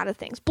themselves out of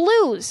things.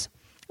 Blues.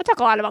 I talk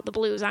a lot about the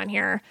blues on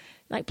here,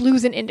 like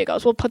blues and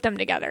indigos. We'll put them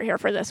together here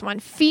for this one.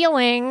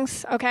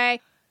 Feelings,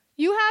 okay?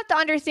 You have to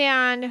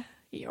understand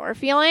your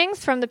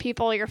feelings from the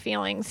people your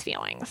feelings.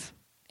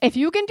 If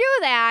you can do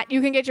that, you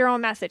can get your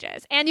own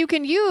messages. And you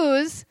can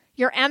use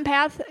your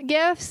empath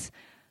gifts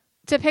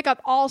to pick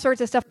up all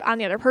sorts of stuff on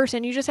the other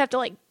person. You just have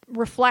to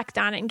reflect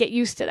on it and get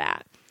used to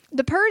that.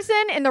 The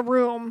person in the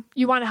room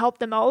you want to help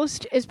the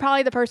most is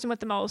probably the person with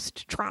the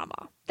most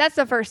trauma. That's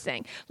the first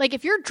thing. Like,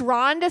 if you're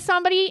drawn to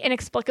somebody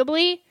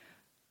inexplicably,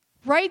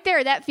 right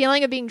there, that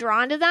feeling of being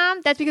drawn to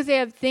them, that's because they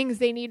have things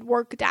they need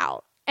worked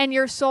out. And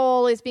your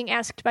soul is being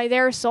asked by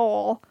their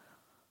soul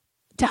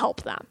to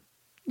help them,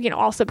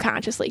 all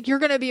subconsciously. You're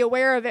going to be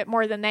aware of it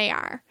more than they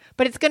are.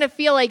 But it's going to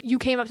feel like you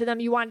came up to them,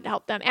 you wanted to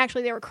help them.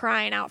 Actually, they were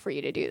crying out for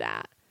you to do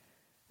that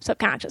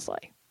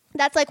subconsciously.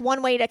 That's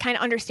one way to kind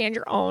of understand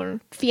your own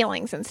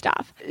feelings and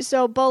stuff.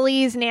 So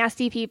bullies,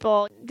 nasty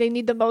people, they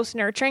need the most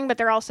nurturing, but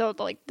they're also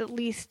the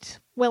least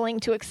willing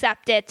to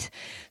accept it.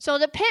 So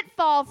the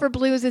pitfall for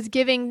blues is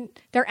giving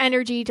their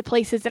energy to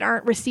places that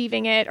aren't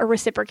receiving it or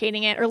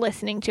reciprocating it or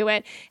listening to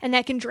it. And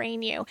that can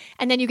drain you.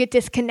 And then you get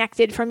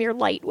disconnected from your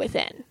light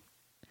within.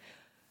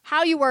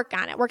 How you work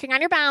on it, working on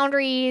your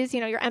boundaries,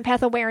 your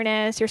empath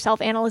awareness, your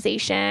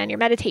self-analyzation, your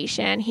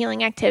meditation,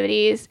 healing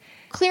activities,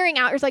 clearing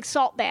out, there's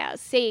salt baths,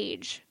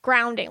 sage,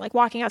 grounding,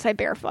 walking outside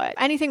barefoot,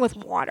 anything with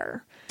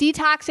water,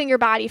 detoxing your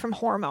body from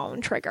hormone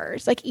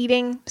triggers,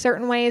 eating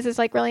certain ways is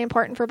really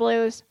important for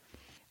blues.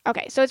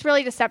 Okay, so it's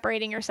really just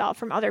separating yourself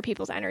from other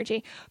people's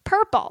energy.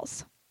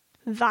 Purples,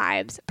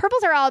 vibes.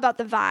 Purples are all about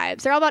the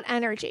vibes. They're all about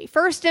energy.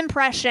 First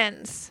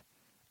impressions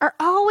are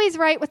always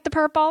right with the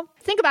purple.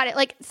 Think about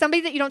it,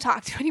 somebody that you don't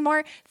talk to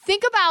anymore.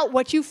 Think about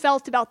what you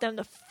felt about them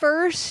the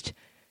first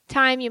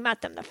time you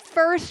met them, the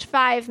first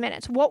 5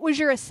 minutes. What was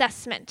your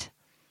assessment?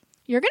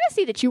 You're going to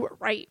see that you were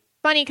right.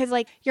 Funny, because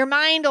your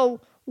mind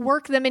will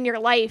work them in your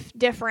life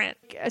different,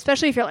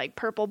 especially if you're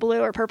purple blue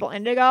or purple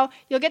indigo.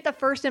 You'll get the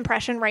first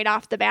impression right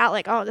off the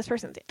bat, oh, this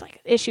person's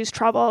issues,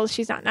 troubles,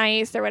 she's not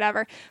nice or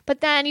whatever.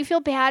 But then you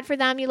feel bad for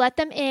them, you let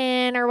them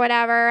in or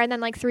whatever, and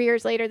then 3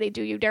 years later they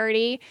do you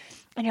dirty.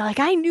 And you're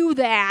I knew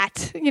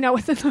that,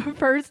 within the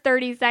first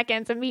 30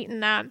 seconds of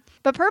meeting them.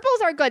 But purples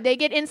are good. They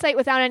get insight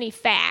without any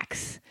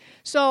facts.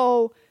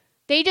 So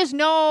they just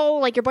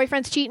know, your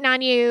boyfriend's cheating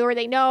on you, or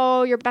they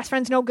know your best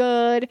friend's no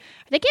good.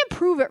 They can't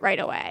prove it right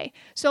away.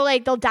 So,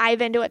 they'll dive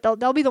into it.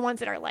 They'll be the ones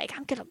that are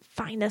I'm going to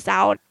find this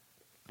out.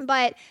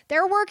 But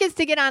their work is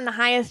to get on the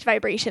highest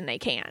vibration they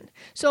can.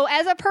 So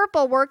as a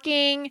purple,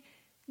 working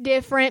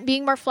different,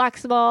 being more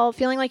flexible,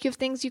 feeling like you have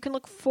things you can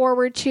look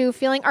forward to,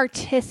 feeling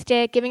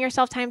artistic, giving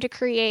yourself time to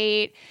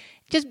create,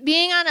 just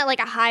being on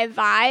a high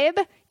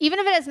vibe, even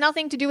if it has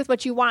nothing to do with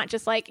what you want,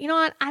 just you know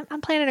what, I'm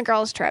planning a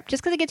girl's trip,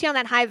 just because it gets you on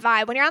that high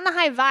vibe. When you're on the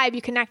high vibe,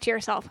 you connect to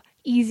yourself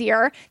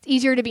easier. It's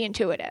easier to be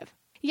intuitive.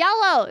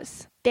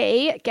 Yellows,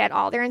 they get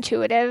all their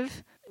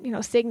intuitive,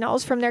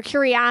 signals from their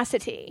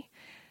curiosity.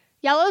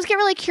 Yellows get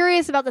really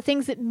curious about the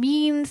things that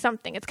mean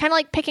something. It's kind of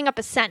like picking up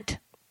a scent.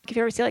 If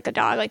you ever see a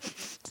dog,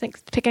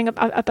 picking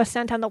up a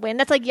scent on the wind,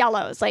 that's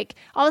yellows.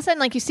 All of a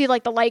sudden, you see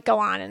the light go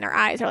on in their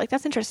eyes. They're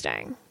that's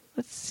interesting.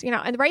 That's,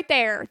 and right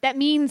there, that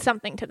means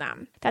something to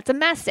them. That's a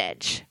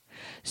message.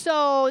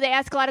 So they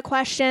ask a lot of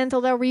questions,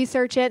 they'll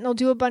research it, and they'll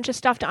do a bunch of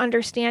stuff to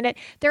understand it.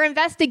 Their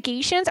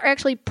investigations are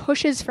actually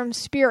pushes from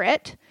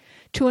spirit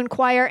to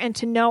inquire and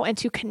to know and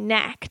to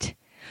connect.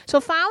 So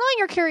following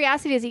your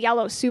curiosity as a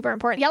yellow is super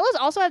important. Yellows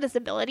also have this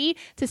ability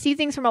to see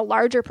things from a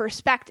larger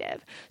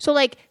perspective. So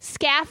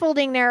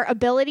scaffolding their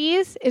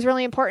abilities is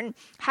really important.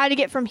 How to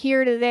get from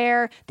here to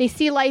there. They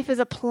see life as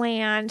a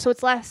plan, so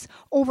it's less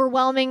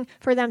overwhelming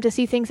for them to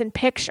see things in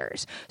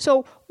pictures.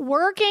 So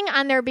working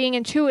on their being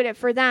intuitive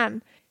for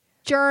them.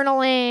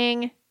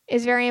 Journaling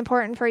is very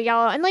important for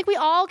yellow. And we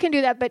all can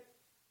do that, but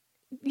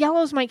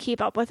yellows might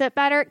keep up with it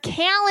better.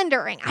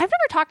 Calendaring. I've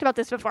never talked about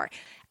this before.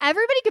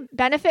 Everybody could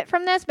benefit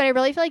from this, but I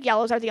really feel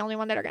yellows are the only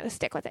one that are going to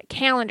stick with it.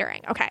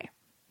 Calendaring. Okay.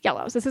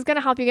 Yellows. This is going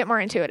to help you get more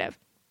intuitive.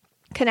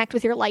 connect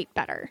with your light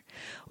better.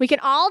 We can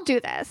all do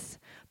this,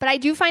 but I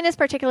do find this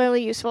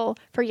particularly useful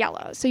for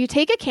yellows. So you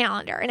take a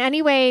calendar in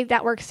any way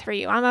that works for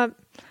you. I'm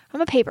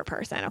a paper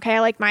person, okay? I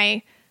like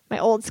my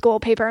old school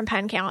paper and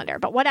pen calendar,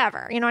 but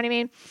whatever, you know what I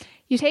mean?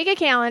 You take a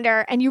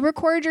calendar and you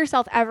record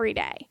yourself every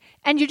day,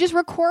 and you just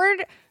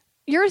record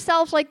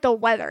yourself like the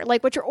weather,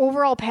 like what your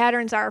overall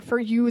patterns are for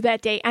you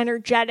that day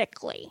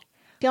energetically.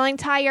 Feeling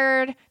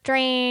tired,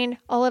 drained,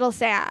 a little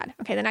sad.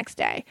 Okay, the next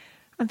day.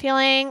 I'm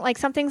feeling like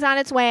something's on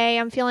its way.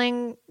 I'm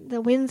feeling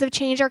the winds of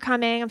change are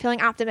coming. I'm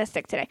feeling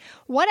optimistic today.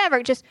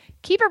 Whatever, just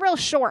keep it real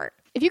short.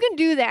 If you can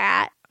do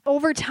that,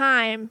 over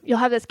time, you'll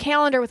have this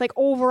calendar with like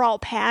overall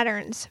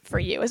patterns for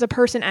you as a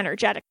person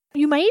energetic.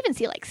 You might even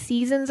see like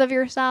seasons of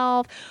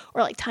yourself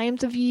or like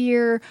times of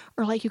year,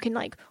 or like you can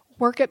like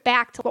work it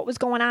back to what was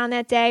going on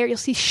that day, or you'll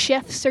see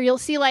shifts, or you'll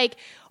see like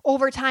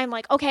over time,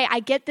 like, okay, I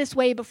get this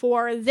way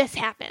before this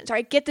happens, or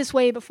I get this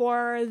way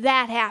before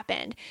that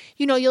happened.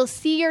 You know, you'll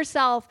see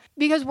yourself,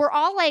 because we're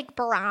all like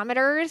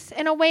barometers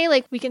in a way.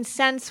 Like we can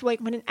sense like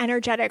when an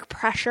energetic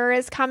pressure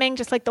is coming,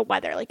 just like the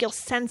weather, like you'll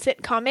sense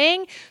it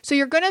coming. So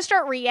you're going to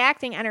start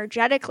reacting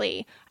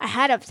energetically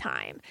ahead of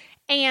time.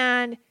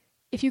 And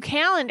if you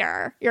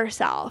calendar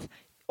yourself,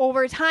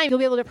 over time, you'll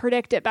be able to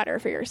predict it better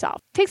for yourself.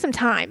 Take some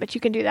time, but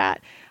you can do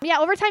that. Yeah,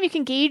 over time, you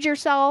can gauge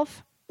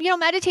yourself. You know,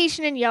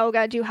 meditation and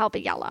yoga do help a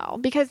yellow,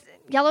 because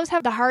yellows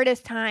have the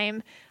hardest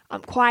time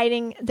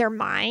quieting their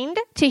mind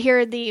to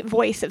hear the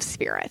voice of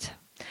spirit.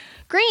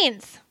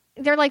 Greens,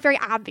 they're like very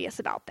obvious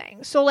about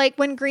things. So like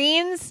when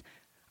greens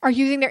are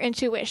using their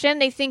intuition,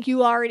 they think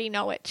you already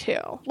know it too.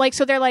 Like,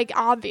 so they're like,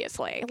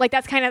 obviously, like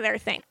that's kind of their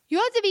thing. You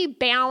have to be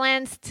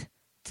balanced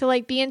to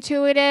like be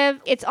intuitive.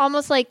 It's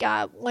almost like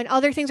when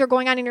other things are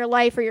going on in your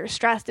life or you're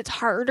stressed, it's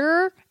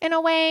harder in a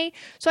way.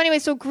 So anyway,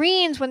 so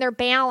greens, when they're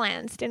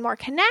balanced and more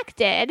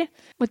connected,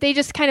 what they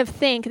just kind of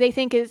think, they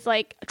think is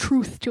like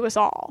truth to us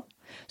all.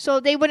 So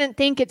they wouldn't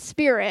think it's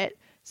spirit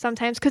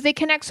sometimes, because they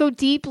connect so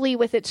deeply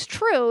with its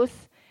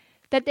truth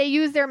that they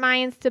use their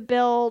minds to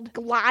build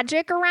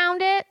logic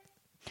around it.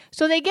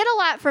 So they get a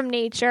lot from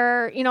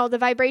nature, you know, the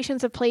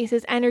vibrations of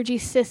places, energy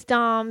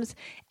systems,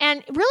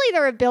 and really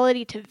their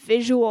ability to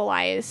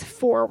visualize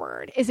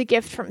forward is a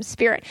gift from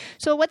spirit.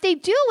 So what they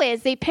do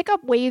is they pick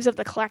up waves of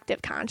the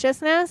collective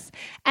consciousness,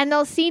 and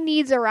they'll see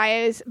needs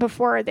arise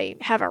before they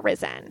have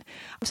arisen.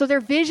 So their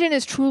vision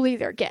is truly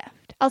their gift.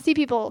 I'll see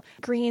people,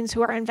 greens,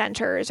 who are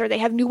inventors, or they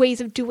have new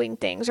ways of doing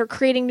things, or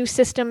creating new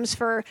systems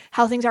for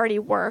how things already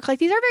work. Like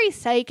these are very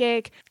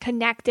psychic,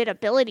 connected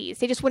abilities.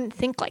 They just wouldn't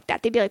think like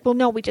that. They'd be like, well,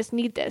 no, we just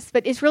need this.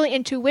 But it's really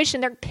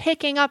intuition. They're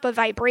picking up a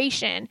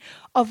vibration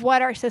of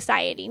what our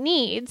society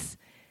needs,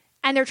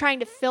 and they're trying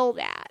to fill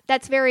that.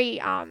 That's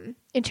very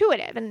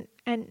intuitive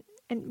and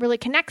really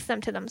connects them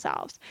to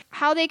themselves.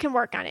 How they can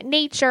work on it.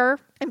 Nature,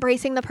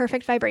 embracing the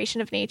perfect vibration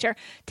of nature.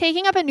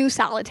 Taking up a new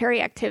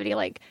solitary activity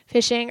like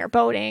fishing or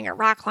boating or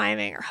rock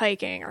climbing or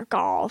hiking or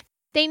golf.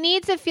 They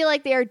need to feel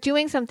like they are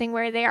doing something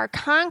where they are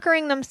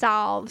conquering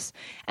themselves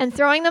and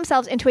throwing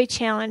themselves into a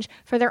challenge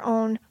for their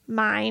own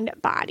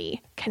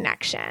mind-body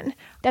connection.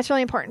 That's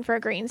really important for a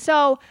green.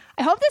 So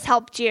I hope this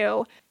helped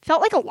you.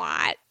 Felt like a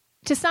lot.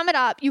 To sum it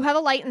up, you have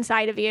a light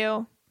inside of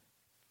you.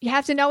 You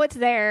have to know it's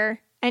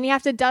there. And you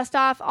have to dust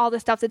off all the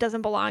stuff that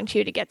doesn't belong to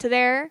you to get to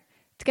there.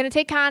 It's going to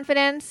take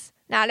confidence.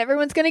 Not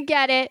everyone's going to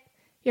get it.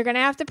 You're going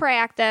to have to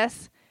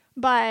practice.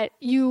 But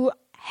you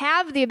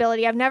have the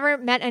ability. I've never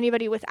met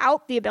anybody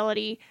without the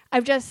ability.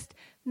 I've just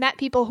met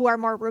people who are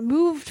more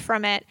removed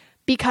from it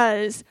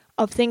because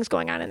of things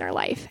going on in their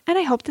life. And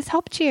I hope this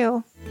helped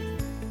you.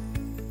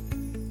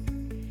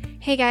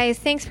 Hey guys,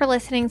 thanks for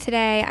listening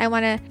today. I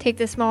want to take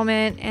this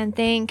moment and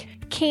thank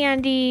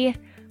Candy,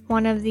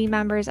 one of the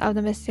members of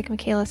the Mystic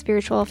Michaela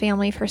spiritual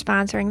family, for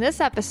sponsoring this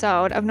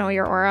episode of Know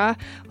Your Aura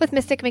with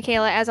Mystic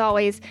Michaela. As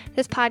always,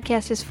 this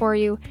podcast is for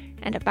you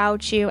and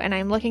about you, and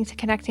I'm looking to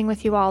connecting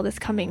with you all this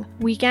coming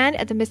weekend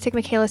at the Mystic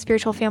Michaela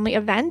spiritual family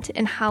event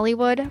in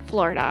Hollywood,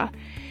 Florida.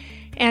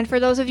 And for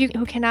those of you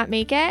who cannot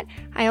make it,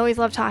 I always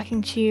love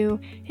talking to you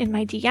in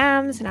my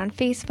DMs and on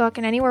Facebook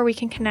and anywhere we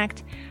can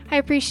connect. I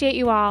appreciate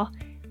you all,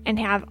 and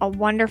have a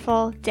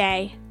wonderful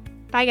day.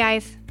 Bye,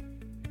 guys.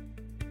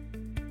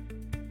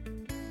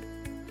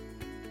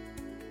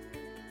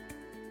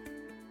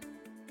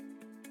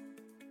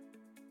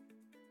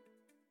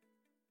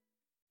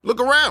 Look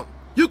around.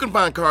 You can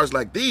find cars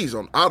like these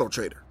on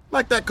AutoTrader,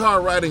 like that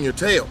car riding your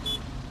tail.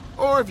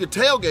 Or if you're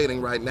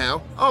tailgating right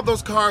now, all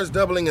those cars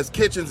doubling as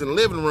kitchens and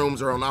living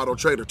rooms are on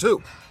AutoTrader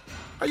too.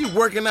 Are you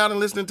working out and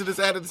listening to this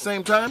ad at the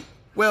same time?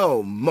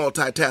 Well,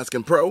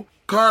 multitasking pro,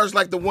 cars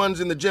like the ones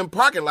in the gym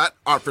parking lot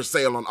are for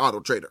sale on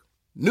AutoTrader.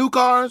 New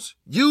cars,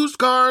 used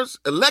cars,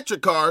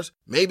 electric cars,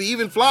 maybe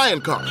even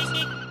flying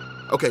cars.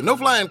 Okay, no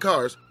flying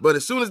cars, but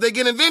as soon as they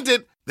get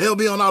invented, they'll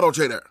be on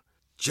AutoTrader.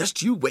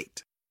 Just you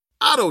wait.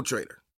 AutoTrader.